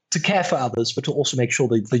to care for others, but to also make sure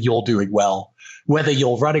that you're doing well, whether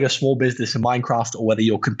you're running a small business in Minecraft or whether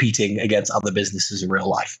you're competing against other businesses in real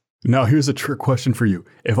life. Now, here's a trick question for you.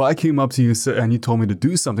 If I came up to you and you told me to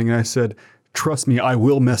do something and I said, trust me, I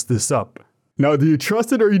will mess this up. Now, do you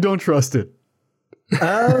trust it or you don't trust it?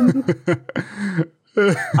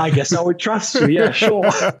 I guess I would trust you. Yeah, sure.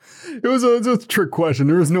 It was a trick question.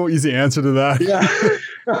 There was no easy answer to that. Yeah.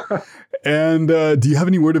 And do you have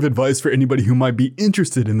any word of advice for anybody who might be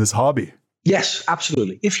interested in this hobby? Yes,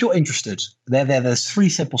 absolutely. If you're interested, there's 3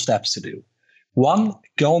 simple steps to do. 1,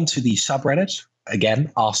 go on to the subreddit,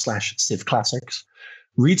 again, r/Civ Classics.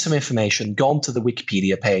 Read some information, go onto the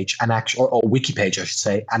Wikipedia page or wiki page, I should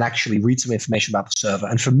say, and actually read some information about the server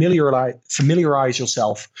and familiarize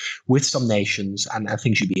yourself with some nations and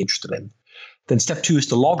things you'd be interested in. Then step 2 is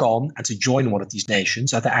to log on and to join one of these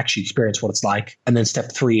nations and to actually experience what it's like. And then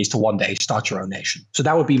step 3 is to one day start your own nation. So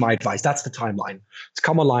that would be my advice. That's the timeline. To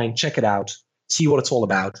come online, check it out, see what it's all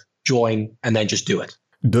about, join, and then just do it.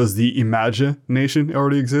 Does the Imagine nation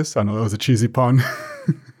already exist? I know that was a cheesy pun.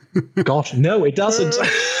 Gosh, no, it doesn't.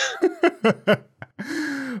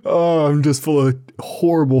 Oh, I'm just full of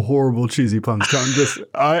horrible cheesy puns.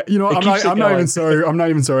 I'm not even sorry. I'm not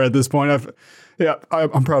even sorry at this point.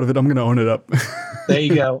 I'm proud of it. I'm going to own it up. There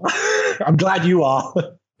you go. I'm glad you are.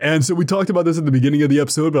 And so we talked about this at the beginning of the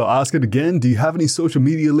episode, but I'll ask it again. Do you have any social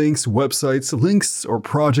media links, websites, links, or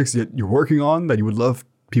projects that you're working on that you would love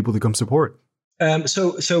people to come support?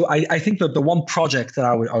 So I think that the one project that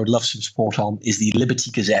I would love some support on is the Liberty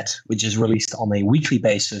Gazette, which is released on a weekly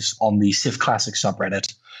basis on the Civ Classics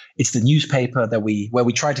subreddit. It's the newspaper where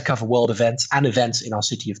we try to cover world events and events in our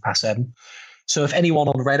city of Passem. So if anyone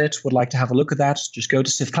on Reddit would like to have a look at that, just go to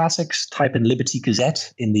Civ Classics, type in Liberty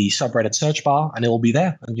Gazette in the subreddit search bar, and it will be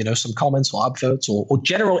there. And some comments or upvotes or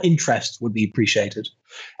general interest would be appreciated.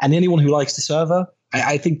 And anyone who likes the server,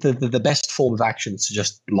 I think the best form of action is to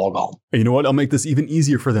just log on. And you know what? I'll make this even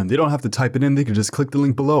easier for them. They don't have to type it in. They can just click the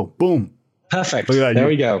link below. Boom. Perfect. Look at that. There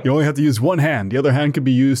we go. You only have to use one hand. The other hand could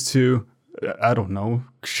be used to, I don't know,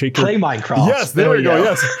 play Minecraft. Yes, there we go.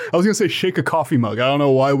 Yes. I was going to say shake a coffee mug. I don't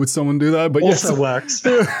know why would someone do that, but also yes.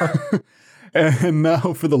 works. And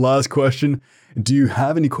now for the last question. Do you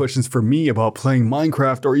have any questions for me about playing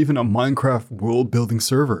Minecraft or even a Minecraft world building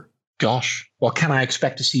server? Gosh, well, can I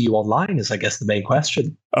expect to see you online is, I guess, the main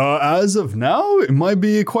question. As of now, it might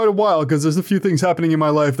be quite a while because there's a few things happening in my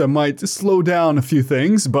life that might slow down a few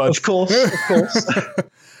things. But Of course.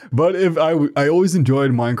 But if I always enjoyed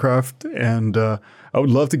Minecraft, and I would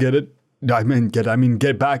love to get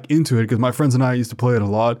back into it because my friends and I used to play it a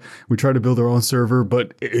lot. We tried to build our own server,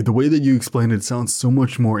 but the way that you explained it sounds so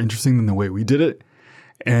much more interesting than the way we did it.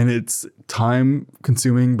 And it's time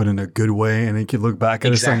consuming, but in a good way. And you can look back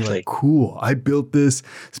at it and like, cool, I built this.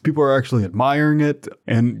 So people are actually admiring it.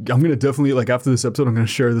 And I'm going to definitely, after this episode, I'm going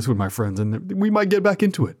to share this with my friends and we might get back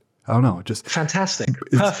into it. I don't know. Just fantastic.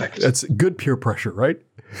 Perfect. That's good peer pressure, right?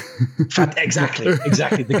 Exactly.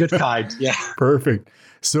 The good kind. Yeah. Perfect.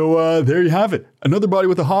 So there you have it. Another body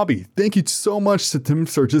with a hobby. Thank you so much, Shatim,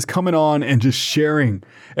 for just coming on and just sharing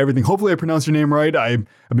everything. Hopefully I pronounced your name right. I've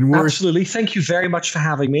been worried. Absolutely. Thank you very much for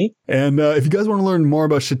having me. And if you guys want to learn more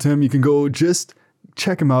about Shatim, you can go just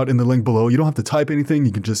check him out in the link below. You don't have to type anything.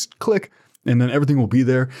 You can just click and then everything will be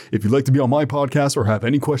there. If you'd like to be on my podcast or have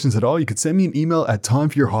any questions at all, you can send me an email at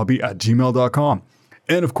timeforyourhobby@gmail.com.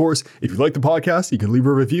 And of course, if you like the podcast, you can leave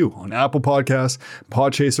a review on Apple Podcasts,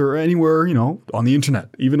 Podchaser, or anywhere, on the internet,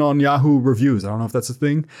 even on Yahoo Reviews. I don't know if that's a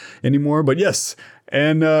thing anymore, but yes.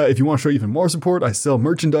 And if you want to show even more support, I sell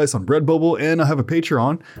merchandise on Redbubble and I have a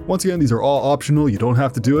Patreon. Once again, these are all optional. You don't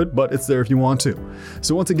have to do it, but it's there if you want to.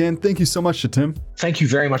 So once again, thank you so much, Shatim. Thank you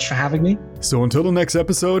very much for having me. So until the next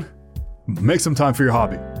episode, make some time for your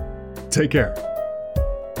hobby. Take care.